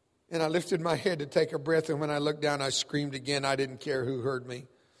 And I lifted my head to take a breath, and when I looked down, I screamed again. I didn't care who heard me.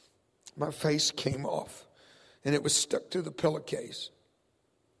 My face came off, and it was stuck to the pillowcase.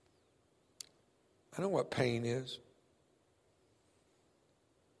 I know what pain is.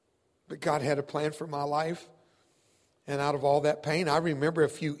 But God had a plan for my life. And out of all that pain, I remember a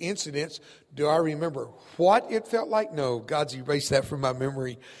few incidents. Do I remember what it felt like? No, God's erased that from my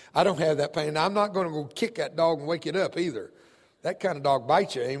memory. I don't have that pain. I'm not going to go kick that dog and wake it up either. That kind of dog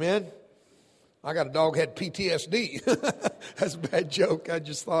bites you, amen? I got a dog had PTSD. That's a bad joke. I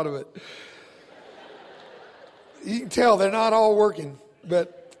just thought of it. You can tell they're not all working.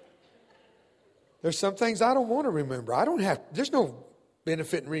 But there's some things I don't want to remember. There's no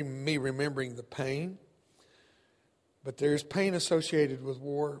benefit in me remembering the pain. But there's pain associated with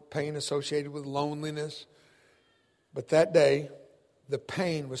war, pain associated with loneliness. But that day, the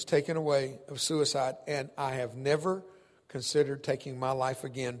pain was taken away of suicide, and I have never considered taking my life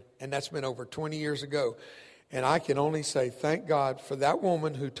again. And that's been over 20 years ago. And I can only say thank God for that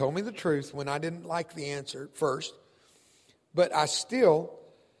woman who told me the truth when I didn't like the answer at first. But I still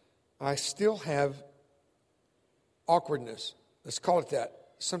have awkwardness. Let's call it that.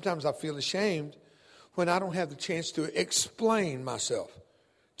 Sometimes I feel ashamed when I don't have the chance to explain myself.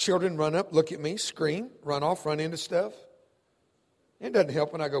 Children run up, look at me, scream, run off, run into stuff. It doesn't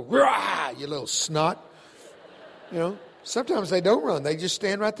help when I go, rah, you little snot. You know, sometimes they don't run. They just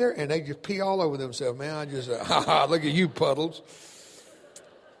stand right there and they just pee all over themselves. Man, I just, look at you puddles.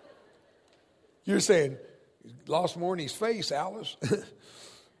 You're saying, lost more in his face, Alice.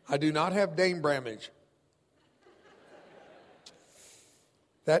 I do not have Dame Bramage.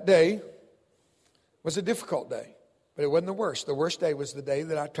 That day was a difficult day, but it wasn't the worst. The worst day was the day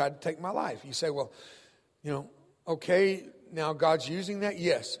that I tried to take my life. You say, well, okay, now God's using that?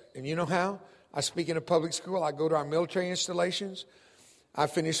 Yes. And you know how? I speak in a public school. I go to our military installations. I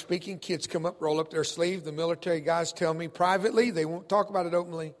finish speaking. Kids come up, roll up their sleeve. The military guys tell me privately, they won't talk about it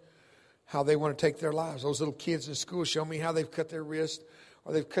openly, how they want to take their lives. Those little kids in school show me how they've cut their wrists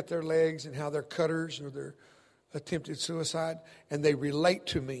or they've cut their legs and how they're cutters or they're attempted suicide, and they relate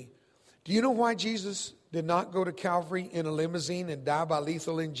to me. Do you know why Jesus did not go to Calvary in a limousine and die by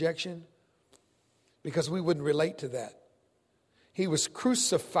lethal injection? Because we wouldn't relate to that. He was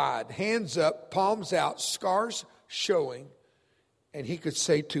crucified, hands up, palms out, scars showing, and he could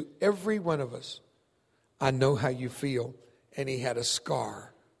say to every one of us, I know how you feel, and he had a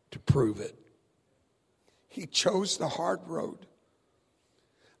scar to prove it. He chose the hard road.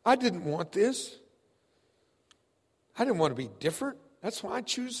 I didn't want this. I didn't want to be different. That's why I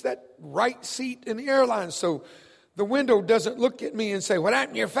choose that right seat in the airline, so the window doesn't look at me and say, what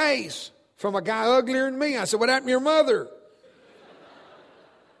happened to your face? From a guy uglier than me. I said, what happened to your mother?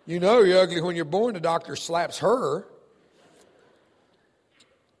 You know you're ugly when you're born. The doctor slaps her.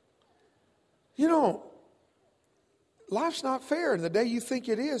 You know, life's not fair. And the day you think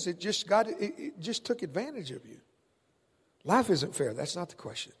it is, it just took advantage of you. Life isn't fair. That's not the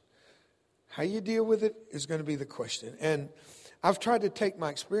question. How you deal with it is going to be the question. And I've tried to take my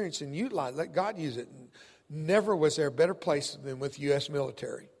experience and utilize, let God use it. Never was there a better place than with U.S.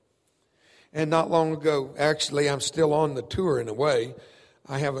 military. And not long ago, actually, I'm still on the tour in a way.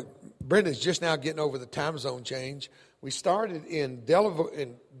 Brenda's just now getting over the time zone change. We started in Delaware,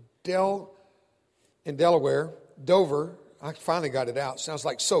 Dover. I finally got it out. Sounds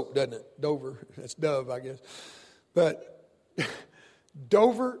like soap, doesn't it? Dover. That's Dove, I guess. But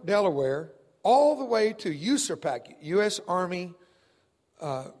Dover, Delaware, all the way to USARPAC, U.S. Army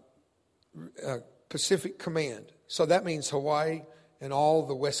Pacific Command. So that means Hawaii and all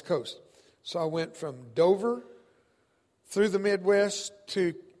the West Coast. So I went from Dover through the Midwest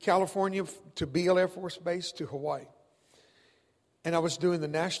to California, to Beale Air Force Base, to Hawaii. And I was doing the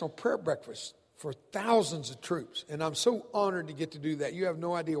National Prayer Breakfast for thousands of troops. And I'm so honored to get to do that. You have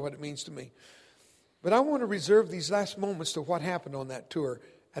no idea what it means to me. But I want to reserve these last moments to what happened on that tour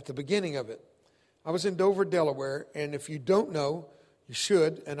at the beginning of it. I was in Dover, Delaware, and if you don't know, you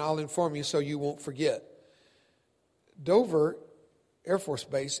should, and I'll inform you so you won't forget. Dover Air Force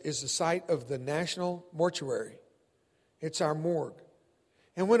Base is the site of the National Mortuary. It's our morgue.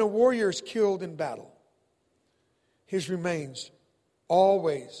 And when a warrior is killed in battle, his remains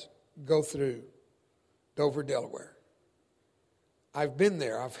always go through Dover, Delaware. I've been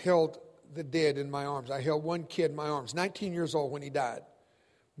there. I've held the dead in my arms. I held one kid in my arms, 19 years old when he died.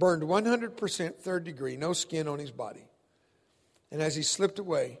 Burned 100% third degree, no skin on his body. And as he slipped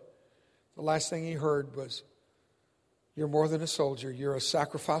away, the last thing he heard was, "You're more than a soldier. You're a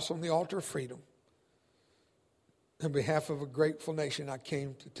sacrifice on the altar of freedom. On behalf of a grateful nation, I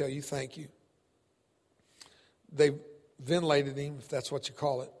came to tell you thank you." They ventilated him, if that's what you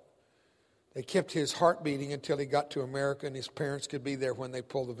call it. They kept his heart beating until he got to America and his parents could be there when they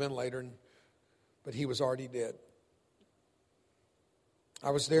pulled the ventilator, but he was already dead. I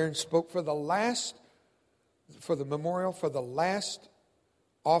was there and spoke for the memorial for the last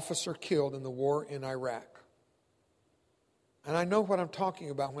officer killed in the war in Iraq. And I know what I'm talking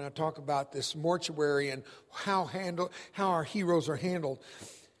about when I talk about this mortuary and how our heroes are handled.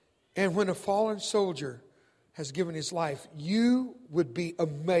 And when a fallen soldier has given his life, you would be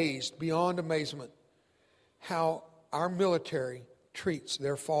amazed, beyond amazement, how our military treats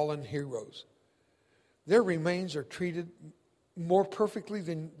their fallen heroes. Their remains are treated more perfectly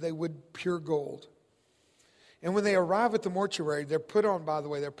than they would pure gold. And when they arrive at the mortuary, they're put on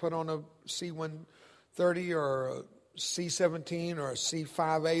a C-130 or a C-17 or a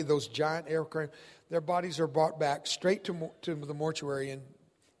C-5A, those giant aircraft. Their bodies are brought back straight to the mortuary in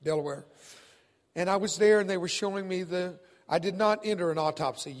Delaware. And I was there and they were showing me I did not enter an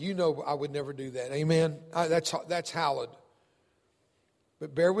autopsy. You know I would never do that. Amen? That's hallowed.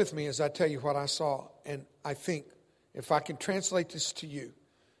 But bear with me as I tell you what I saw. And I think if I can translate this to you,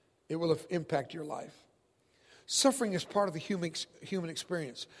 it will impact your life. Suffering is part of the human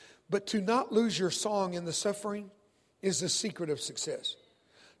experience. But to not lose your song in the suffering is the secret of success.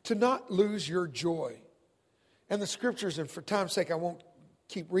 To not lose your joy. And the scriptures, and for time's sake I won't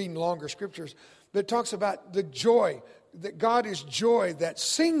keep reading longer scriptures, but it talks about the joy, that God is joy that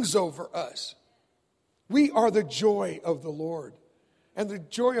sings over us. We are the joy of the Lord. And the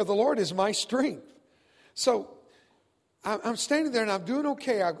joy of the Lord is my strength. So I'm standing there and I'm doing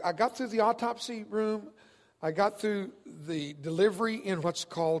okay. I got through the autopsy room. I got through the delivery in what's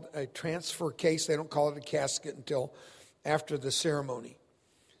called a transfer case. They don't call it a casket until after the ceremony.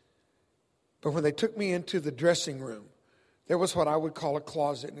 But when they took me into the dressing room, there was what I would call a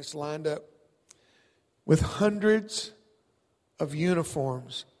closet, and it's lined up with hundreds of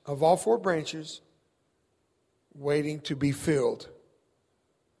uniforms of all four branches waiting to be filled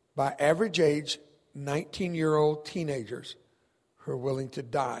by average age 19-year-old teenagers who are willing to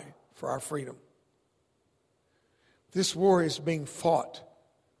die for our freedom. This war is being fought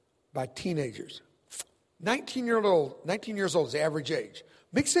by teenagers. 19 years old is the average age.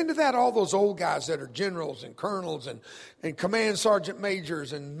 Mix into that all those old guys that are generals and colonels and command sergeant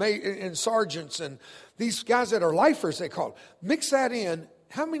majors and sergeants and these guys that are lifers, they call it. Mix that in.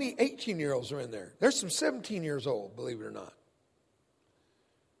 How many 18-year-olds are in there? There's some 17 years old, believe it or not.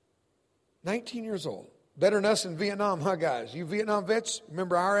 19 years old. Better than us in Vietnam, huh, guys? You Vietnam vets,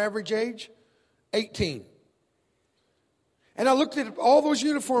 remember our average age? 18. And I looked at all those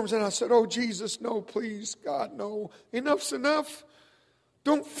uniforms and I said, "Oh, Jesus, no, please, God, no. Enough's enough.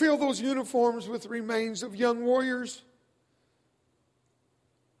 Don't fill those uniforms with remains of young warriors.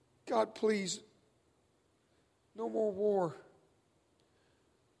 God, please, no more war."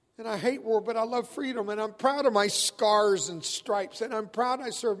 And I hate war, but I love freedom, and I'm proud of my scars and stripes, and I'm proud I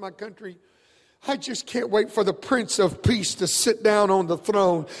served my country. I just can't wait for the Prince of Peace to sit down on the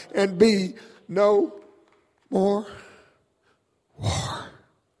throne and be no more war.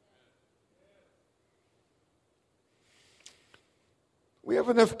 We have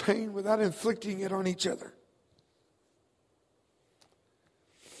enough pain without inflicting it on each other.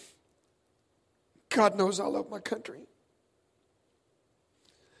 God knows I love my country.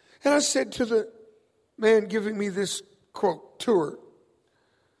 And I said to the man giving me this, quote, tour,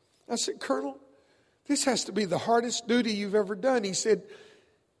 I said, Colonel, this has to be the hardest duty you've ever done. He said,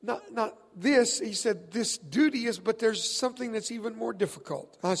 not this. He said, this duty is, but there's something that's even more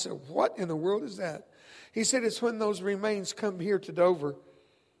difficult. I said, what in the world is that? He said, it's when those remains come here to Dover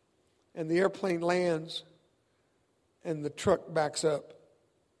and the airplane lands and the truck backs up.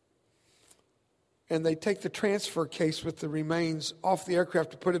 And they take the transfer case with the remains off the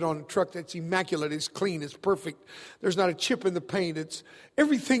aircraft to put it on a truck that's immaculate, it's clean, it's perfect. There's not a chip in the paint.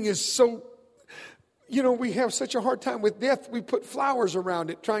 Everything is so, we have such a hard time with death. We put flowers around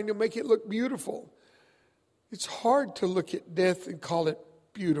it, trying to make it look beautiful. It's hard to look at death and call it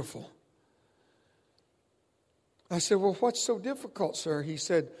beautiful. I said, well, what's so difficult, sir? He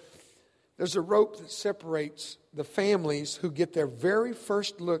said, there's a rope that separates the families who get their very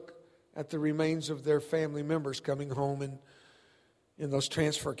first look at the remains of their family members coming home in those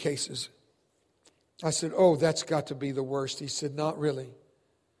transfer cases. I said, oh, that's got to be the worst. He said, not really.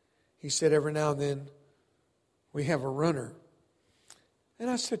 He said, every now and then we have a runner. And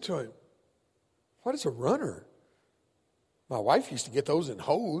I said to him, what is a runner? My wife used to get those in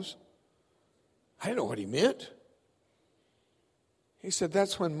hose. I didn't know what he meant. He said,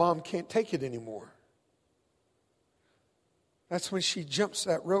 that's when mom can't take it anymore. That's when she jumps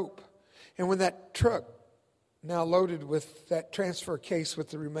that rope. And when that truck, now loaded with that transfer case with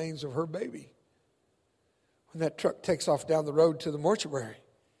the remains of her baby, when that truck takes off down the road to the mortuary,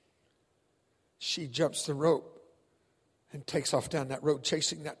 she jumps the rope and takes off down that road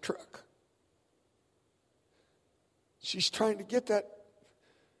chasing that truck. She's trying to get that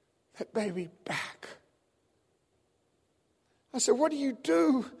baby back. I said, what do you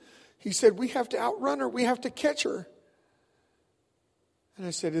do? He said, we have to outrun her. We have to catch her. And I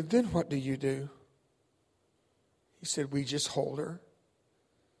said, and then what do you do? He said, we just hold her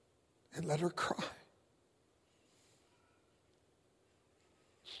and let her cry.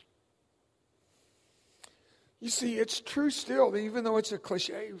 You see, it's true still, even though it's a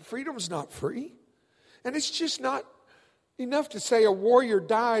cliche, freedom's not free. And it's just not enough to say a warrior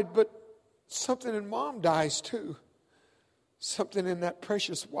died, but something in mom dies too. Something in that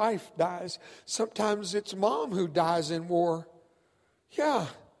precious wife dies. Sometimes it's mom who dies in war. Yeah,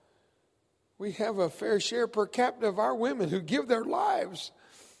 we have a fair share per capita of our women who give their lives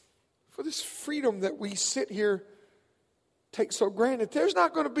for this freedom that we sit here, take so granted. There's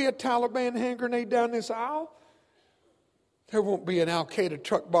not going to be a Taliban hand grenade down this aisle. There won't be an Al-Qaeda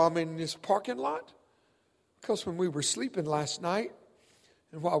truck bomb in this parking lot. Because when we were sleeping last night,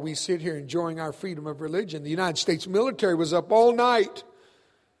 and while we sit here enjoying our freedom of religion, the United States military was up all night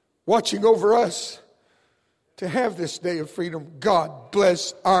watching over us to have this day of freedom. God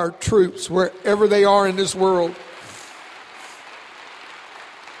bless our troops wherever they are in this world.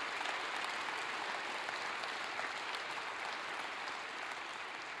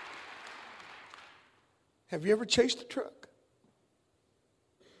 Have you ever chased a truck?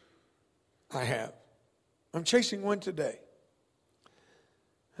 I have. I'm chasing one today.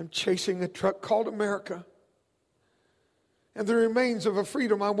 I'm chasing a truck called America. And the remains of a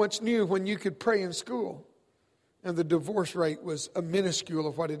freedom I once knew when you could pray in school. And the divorce rate was a minuscule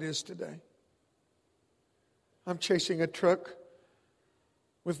of what it is today. I'm chasing a truck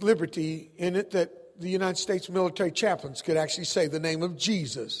with liberty in it that the United States military chaplains could actually say the name of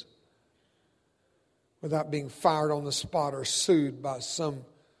Jesus without being fired on the spot or sued by some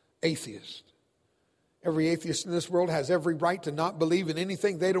atheist. Every atheist in this world has every right to not believe in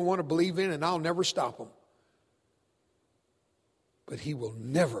anything they don't want to believe in, and I'll never stop them. But he will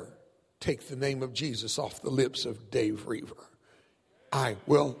never take the name of Jesus off the lips of Dave Roever. I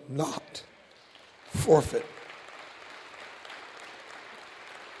will not forfeit.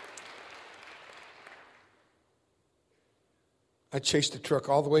 I chased a truck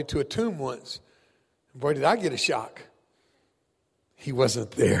all the way to a tomb once. Boy, did I get a shock. He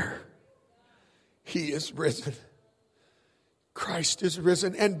wasn't there. He is risen. Christ is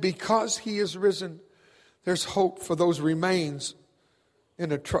risen. And because he is risen, there's hope for those remains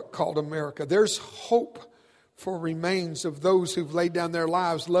in a truck called America. There's hope for remains of those who've laid down their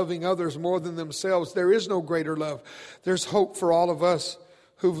lives loving others more than themselves. There is no greater love. There's hope for all of us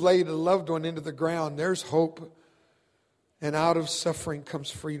who've laid a loved one into the ground. There's hope. And out of suffering comes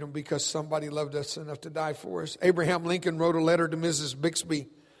freedom because somebody loved us enough to die for us. Abraham Lincoln wrote a letter to Mrs. Bixby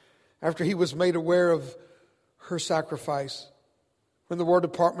after he was made aware of her sacrifice. When the War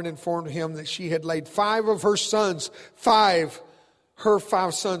Department informed him that she had laid 5 of her sons, her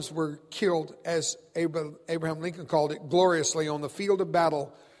 5 sons were killed, as Abraham Lincoln called it, gloriously on the field of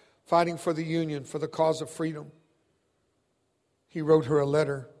battle, fighting for the Union, for the cause of freedom. He wrote her a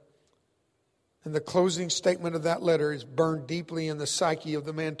letter. And the closing statement of that letter is burned deeply in the psyche of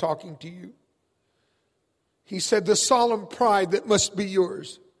the man talking to you. He said, the solemn pride that must be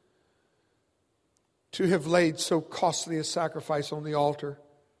yours to have laid so costly a sacrifice on the altar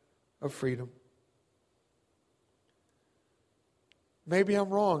of freedom. Maybe I'm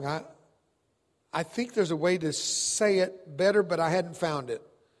wrong. I think there's a way to say it better, but I hadn't found it.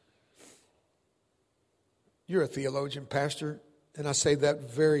 You're a theologian, Pastor, and I say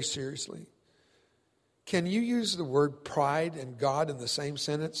that very seriously. Can you use the word pride and God in the same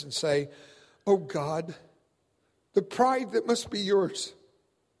sentence and say, oh God, the pride that must be yours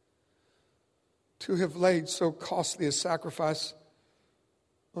to have laid so costly a sacrifice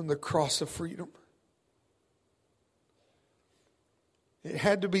on the cross of freedom? It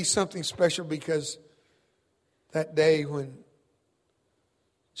had to be something special because that day when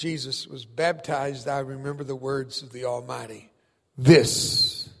Jesus was baptized, I remember the words of the Almighty.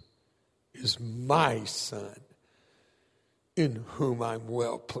 This is my Son, in whom I'm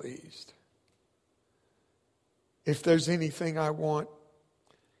well pleased. If there's anything I want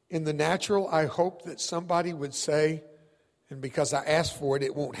in the natural, I hope that somebody would say, and because I asked for it,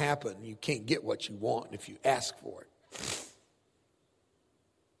 it won't happen. You can't get what you want if you ask for it.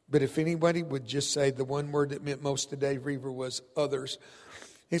 But if anybody would just say the one word that meant most today, Roever, was others.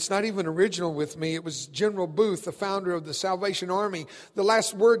 It's not even original with me. It was General Booth, the founder of the Salvation Army. The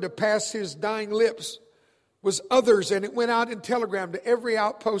last word to pass his dying lips was others, and it went out in telegram to every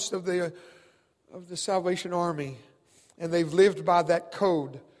outpost of the Salvation Army. And they've lived by that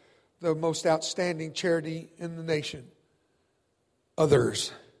code, the most outstanding charity in the nation.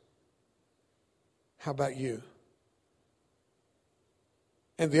 Others. How about you?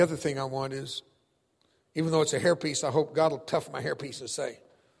 And the other thing I want is, even though it's a hairpiece, I hope God will tough my hairpiece and say,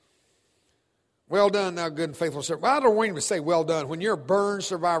 well done, thou good and faithful servant. Well, I don't want him to say well done. When you're a burn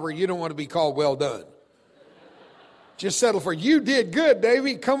survivor, you don't want to be called well done. Just settle for, you did good,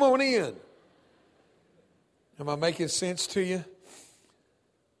 Davy. Come on in. Am I making sense to you?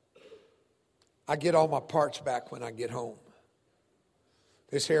 I get all my parts back when I get home.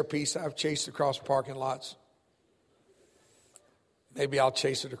 This hairpiece I've chased across parking lots. Maybe I'll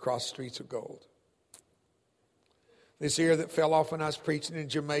chase it across streets of gold. This ear that fell off when I was preaching in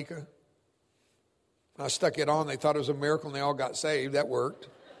Jamaica. I stuck it on. They thought it was a miracle and they all got saved. That worked.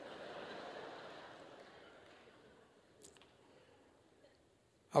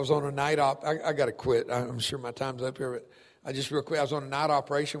 I was on a night op. I got to quit. I'm sure my time's up here, but I just real quick. I was on a night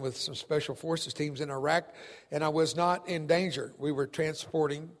operation with some special forces teams in Iraq, and I was not in danger. We were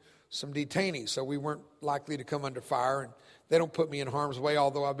transporting some detainees, so we weren't likely to come under fire. And they don't put me in harm's way,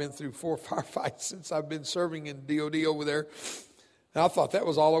 although I've been through 4 firefights since I've been serving in DOD over there. And I thought that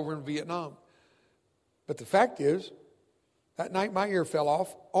was all over in Vietnam. But the fact is, that night my ear fell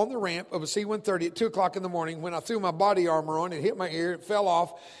off on the ramp of a C-130 at 2 o'clock in the morning. When I threw my body armor on, it hit my ear, it fell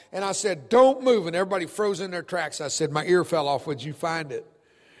off. And I said, don't move. And everybody froze in their tracks. I said, my ear fell off. Would you find it?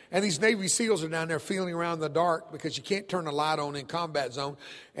 And these Navy SEALs are down there feeling around in the dark because you can't turn a light on in combat zone.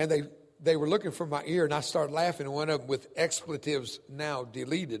 And they were looking for my ear, and I started laughing. And one of them with expletives now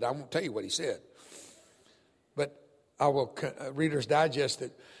deleted. I won't tell you what he said. But I will, Reader's Digest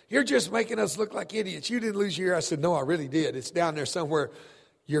it. You're just making us look like idiots. You didn't lose your ear. I said, no, I really did. It's down there somewhere.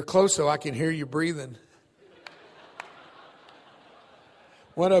 You're close so I can hear you breathing.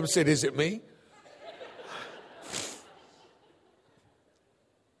 One of them said, is it me?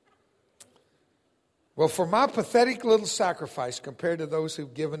 Well, for my pathetic little sacrifice compared to those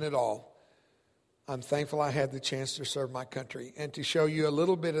who've given it all, I'm thankful I had the chance to serve my country and to show you a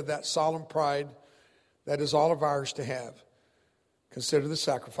little bit of that solemn pride that is all of ours to have. Consider the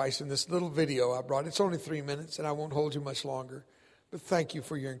sacrifice in this little video I brought. It's only 3 minutes, and I won't hold you much longer. But thank you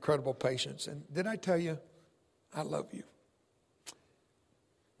for your incredible patience. And did I tell you, I love you.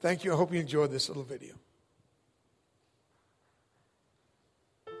 Thank you. I hope you enjoyed this little video.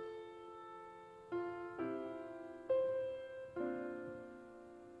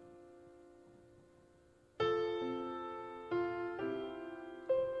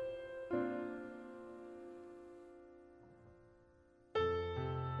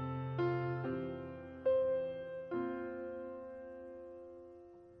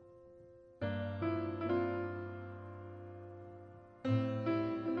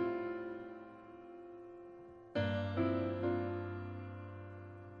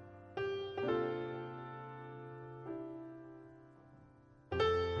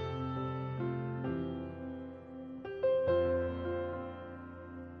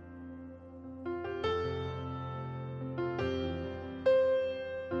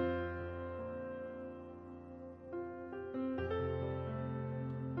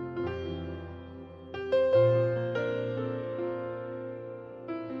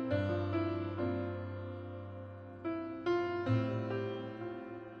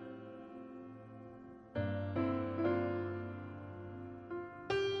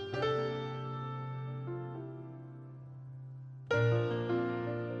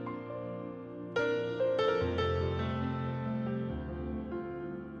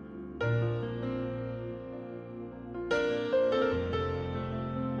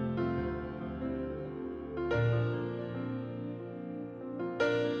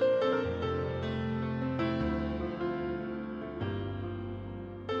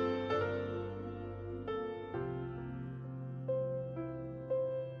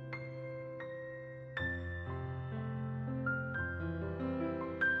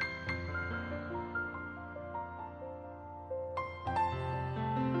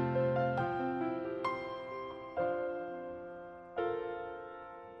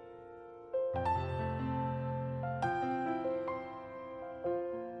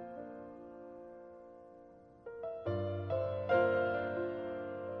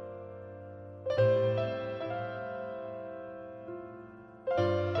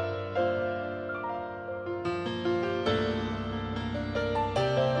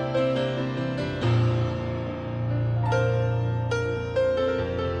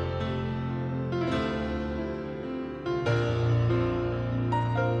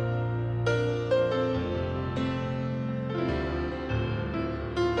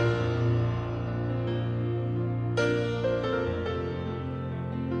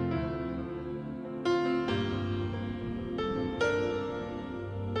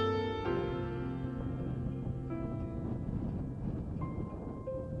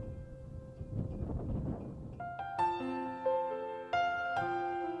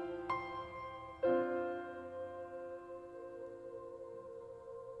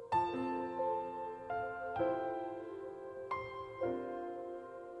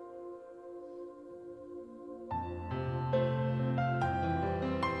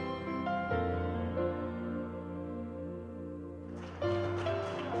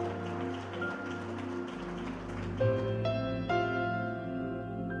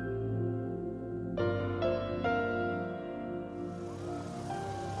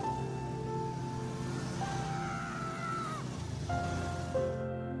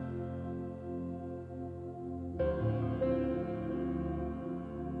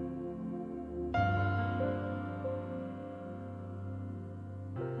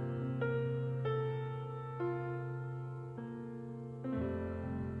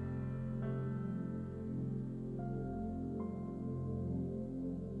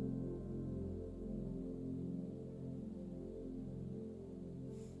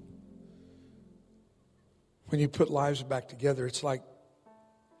 When you put lives back together, it's like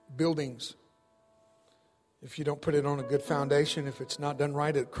buildings. If you don't put it on a good foundation, if it's not done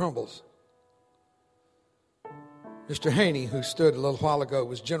right, it crumbles. Mr. Haney, who stood a little while ago,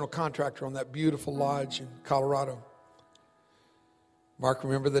 was general contractor on that beautiful lodge in Colorado. Mark,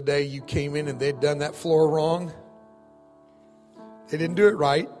 remember the day you came in and they'd done that floor wrong? They didn't do it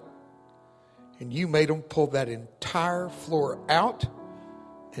right. And you made them pull that entire floor out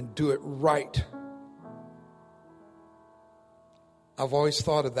and do it right. I've always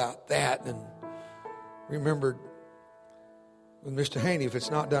thought about that and remembered with Mr. Haney, if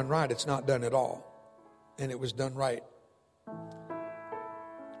it's not done right, it's not done at all. And it was done right.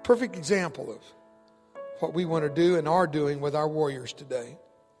 Perfect example of what we want to do and are doing with our warriors today.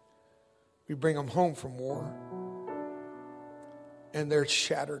 We bring them home from war and they're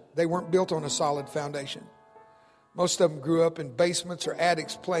shattered. They weren't built on a solid foundation. Most of them grew up in basements or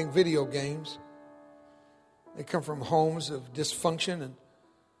attics playing video games. They come from homes of dysfunction and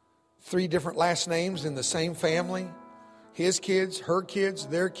 3 different last names in the same family. His kids, her kids,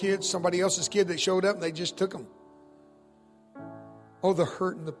 their kids, somebody else's kid that showed up and they just took them. Oh, the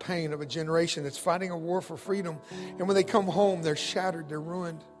hurt and the pain of a generation that's fighting a war for freedom. And when they come home, they're shattered, they're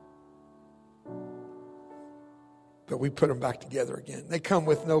ruined. But we put them back together again. They come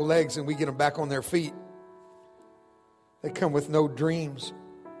with no legs and we get them back on their feet. They come with no dreams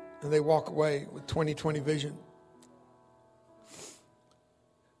and they walk away with 20/20 vision.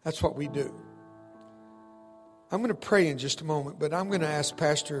 That's what we do. I'm going to pray in just a moment, but I'm going to ask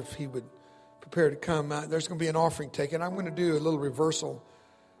Pastor if he would prepare to come. There's going to be an offering taken. I'm going to do a little reversal.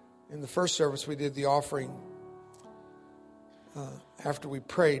 In the first service, we did the offering after we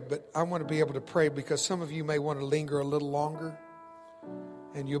prayed, but I want to be able to pray because some of you may want to linger a little longer,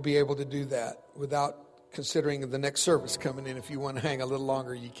 and you'll be able to do that without considering the next service coming in. If you want to hang a little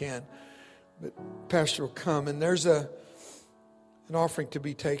longer, you can. But Pastor will come, and there's an offering to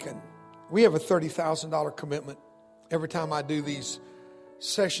be taken. We have a $30,000 commitment. Every time I do these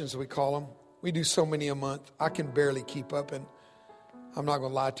sessions, we call them, we do so many a month. I can barely keep up, and I'm not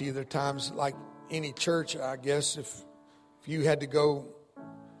going to lie to you. There are times, like any church, I guess, if you had to go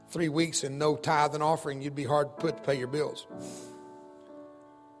 3 weeks and no tithe and offering, you'd be hard put to pay your bills.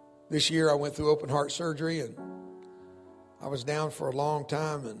 This year I went through open heart surgery and I was down for a long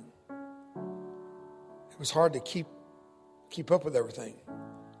time and it was hard to keep up with everything.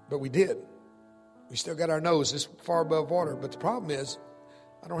 But we did. We still got our nose this far above water. But the problem is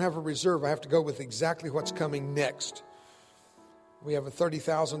I don't have a reserve. I have to go with exactly what's coming next. We have a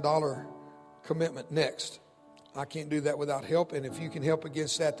 $30,000 commitment next. I can't do that without help. And if you can help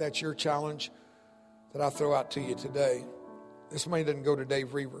against that, that's your challenge that I throw out to you today. This money doesn't go to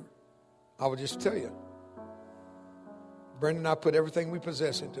Dave Roever. I will just tell you. Brandon and I put everything we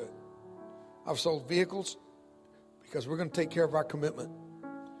possess into it. I've sold vehicles because we're going to take care of our commitment.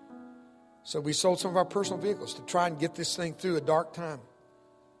 So we sold some of our personal vehicles to try and get this thing through a dark time.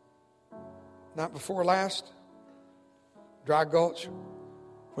 Night before last, Dry Gulch,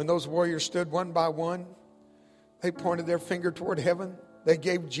 when those warriors stood one by one, they pointed their finger toward heaven. They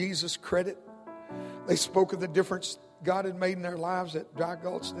gave Jesus credit. They spoke of the difference God had made in their lives at Dry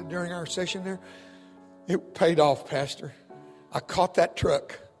Gulch during our session there. It paid off, Pastor. I caught that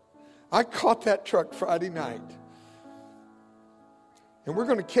truck. Friday night. And we're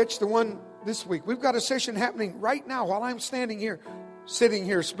going to catch the one this week. We've got a session happening right now while I'm standing here, sitting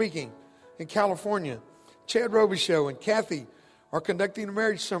here speaking in California. Chad Robichaux and Kathy are conducting a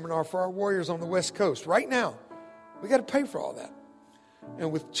marriage seminar for our warriors on the West Coast right now. We got to pay for all that.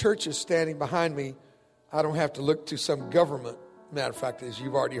 And with churches standing behind me, I don't have to look to some government. Matter of fact, as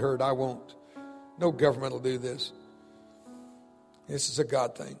you've already heard, I won't. No government will do this. This is a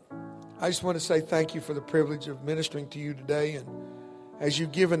God thing. I just want to say thank you for the privilege of ministering to you today. And as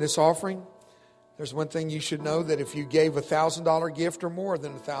you've given this offering, there's one thing you should know, that if you gave a $1,000 gift or more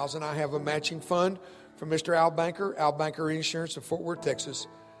than $1,000, I have a matching fund from Mr. Al Banker Insurance of Fort Worth, Texas.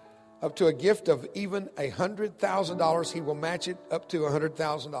 Up to a gift of even $100,000, he will match it up to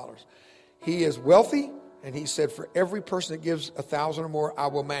 $100,000. He is wealthy, and he said for every person that gives $1,000 or more, I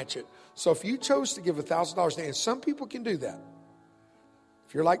will match it. So if you chose to give $1,000, and some people can do that.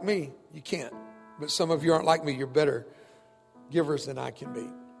 If you're like me, you can't. But some of you aren't like me. You're better givers than I can be.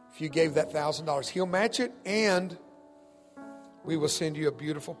 If you gave that $1,000, he'll match it, and we will send you a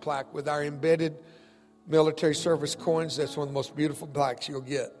beautiful plaque with our embedded military service coins. That's one of the most beautiful plaques you'll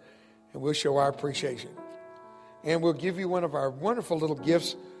get. And we'll show our appreciation. And we'll give you one of our wonderful little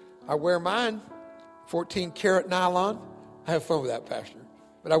gifts. I wear mine, 14-karat nylon. I have fun with that, Pastor.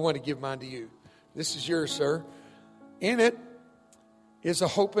 But I want to give mine to you. This is yours, sir. In it is a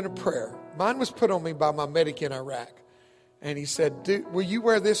hope and a prayer. Mine was put on me by my medic in Iraq. And he said, will you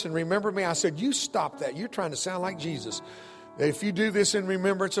wear this and remember me? I said, you stop that. You're trying to sound like Jesus. That if you do this in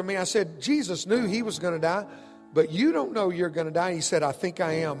remembrance of me, I said, Jesus knew he was going to die, but you don't know you're going to die. He said, I think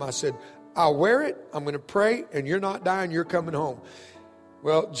I am. I said, I'll wear it. I'm going to pray, and you're not dying. You're coming home.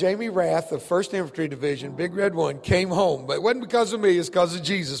 Well, Jamie Rath of 1st Infantry Division, Big Red 1, came home. But it wasn't because of me. It's because of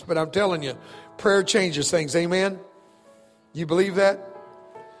Jesus. But I'm telling you, prayer changes things. Amen? You believe that?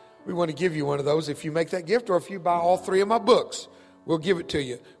 We want to give you one of those if you make that gift, or if you buy all 3 of my books, we'll give it to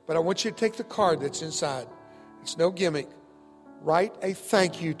you. But I want you to take the card that's inside. It's no gimmick. Write a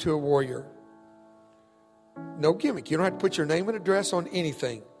thank you to a warrior. No gimmick. You don't have to put your name and address on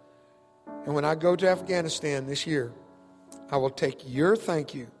anything. And when I go to Afghanistan this year, I will take your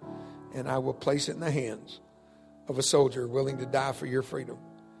thank you and I will place it in the hands of a soldier willing to die for your freedom.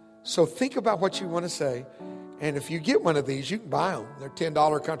 So think about what you want to say. And if you get one of these, you can buy them. They're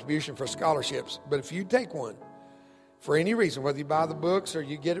 $10 contribution for scholarships. But if you take one, for any reason, whether you buy the books or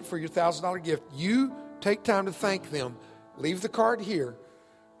you get it for your $1,000 gift, you take time to thank them. Leave the card here.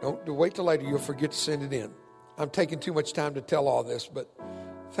 Don't wait till later. You'll forget to send it in. I'm taking too much time to tell all this, but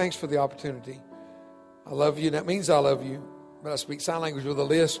thanks for the opportunity. I love you, and that means I love you. But I speak sign language with a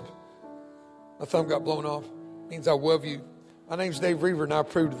lisp. My thumb got blown off. It means I love you. My name's Dave Roever, and I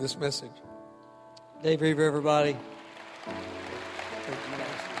approve of this message. Dave Roever, everybody.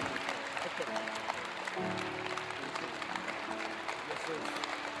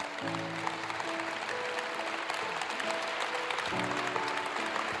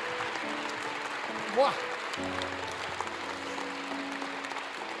 Wow.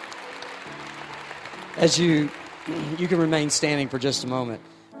 As you can remain standing for just a moment.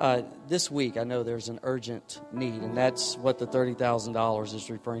 This week, I know there's an urgent need, and that's what the $30,000 is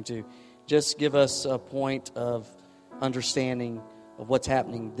referring to. Just give us a point of understanding of what's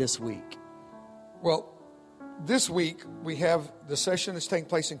happening this week. Well, this week we have the session that's taking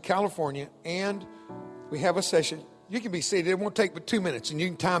place in California, and we have a session. You can be seated. It won't take but 2 minutes, and you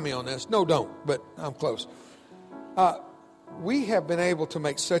can time me on this. No, don't, but I'm close. We have been able to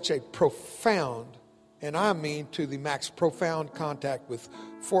make such a profound, and I mean to the max, profound contact with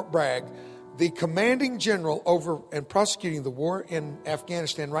Fort Bragg. The commanding general over and prosecuting the war in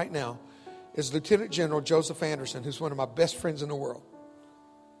Afghanistan right now is Lieutenant General Joseph Anderson, who's one of my best friends in the world.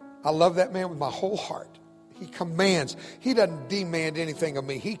 I love that man with my whole heart. He commands. He doesn't demand anything of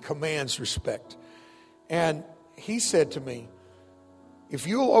me. He commands respect. And he said to me, if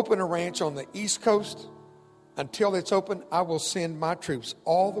you'll open a ranch on the East Coast, until it's open, I will send my troops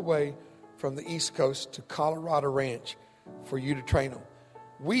all the way from the East Coast to Colorado Ranch for you to train them.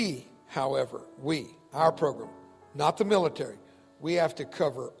 We, however, our program, not the military, we have to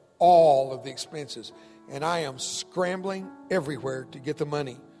cover all of the expenses. And I am scrambling everywhere to get the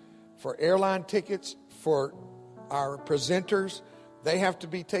money for airline tickets, for our presenters. They have to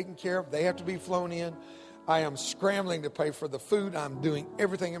be taken care of. They have to be flown in. I am scrambling to pay for the food. I'm doing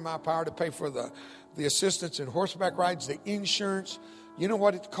everything in my power to pay for the assistance in horseback rides, the insurance. You know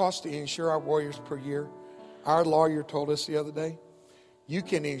what it costs to insure our warriors per year? Our lawyer told us the other day, you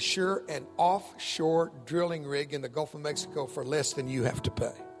can insure an offshore drilling rig in the Gulf of Mexico for less than you have to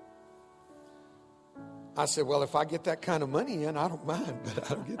pay. I said, well, if I get that kind of money in, I don't mind,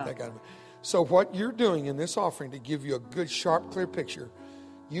 but I don't get that kind of money. So what you're doing in this offering, to give you a good, sharp, clear picture,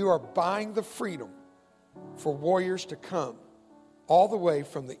 you are buying the freedom for warriors to come all the way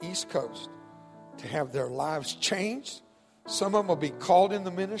from the East Coast to have their lives changed. Some of them will be called in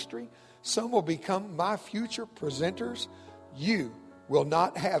the ministry. Some will become my future presenters. You will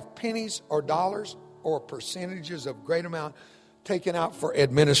not have pennies or dollars or percentages of great amount taken out for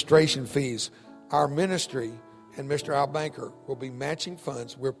administration fees. Our ministry and Mr. Al Banker will be matching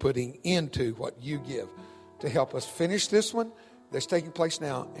funds we're putting into what you give to help us finish this one that's taking place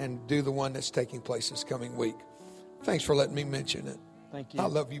now and do the one that's taking place this coming week. Thanks for letting me mention it. Thank you. I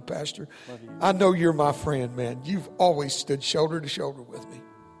love you, Pastor. Love you. I know you're my friend, man. You've always stood shoulder to shoulder with me.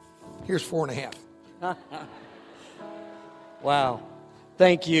 Here's 4.5. Wow.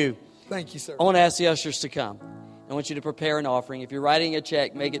 Thank you. Thank you, sir. I want to ask the ushers to come. I want you to prepare an offering. If you're writing a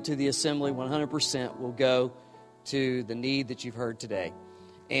check, make it to the assembly. 100% will go to the need that you've heard today.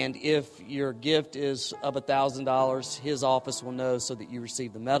 And if your gift is of $1,000, his office will know so that you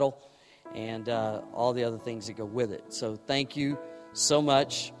receive the medal and all the other things that go with it. So thank you so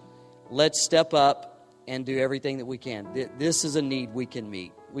much. Let's step up and do everything that we can. This is a need we can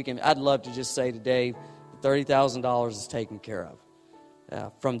meet. I'd love to just say today, $30,000 is taken care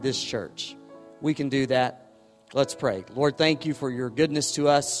of from this church. We can do that. Let's pray. Lord, thank you for your goodness to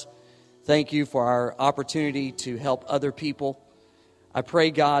us. Thank you for our opportunity to help other people. I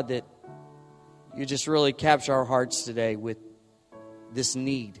pray, God, that you just really capture our hearts today with this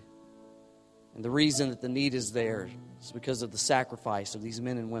need. And the reason that the need is there is because of the sacrifice of these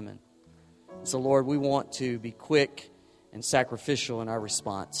men and women. So, Lord, we want to be quick and sacrificial in our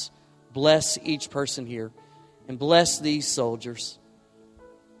response. Bless each person here and bless these soldiers.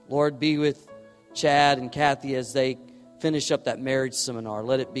 Lord, be with Chad and Kathy as they finish up that marriage seminar.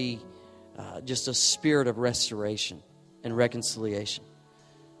 Let it be just a spirit of restoration and reconciliation.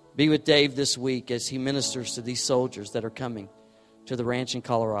 Be with Dave this week as he ministers to these soldiers that are coming to the ranch in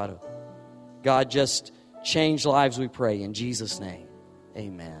Colorado. God, just change lives, we pray, in Jesus' name.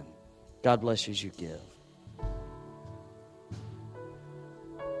 Amen. God bless you as you give.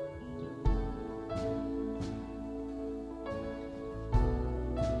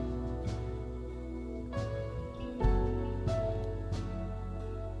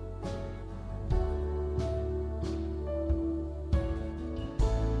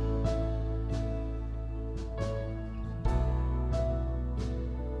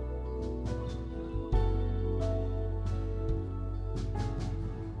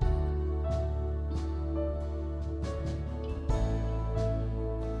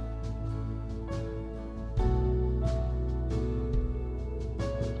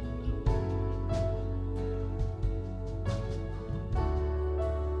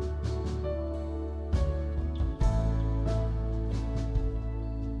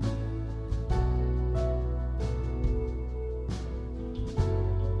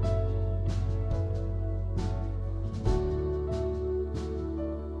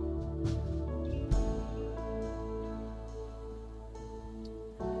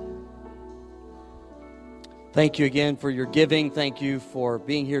 Thank you again for your giving. Thank you for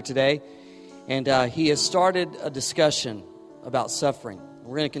being here today. And he has started a discussion about suffering.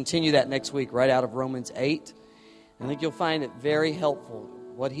 We're going to continue that next week right out of Romans 8. I think you'll find it very helpful.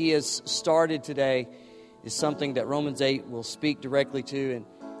 What he has started today is something that Romans 8 will speak directly to, and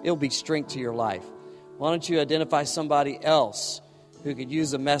it'll be strength to your life. Why don't you identify somebody else who could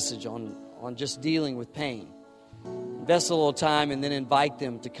use a message on just dealing with pain? Invest a little time and then invite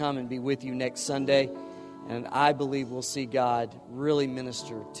them to come and be with you next Sunday. And I believe we'll see God really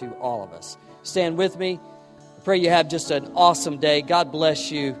minister to all of us. Stand with me. I pray you have just an awesome day. God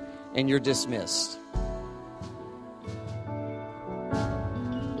bless you, and you're dismissed.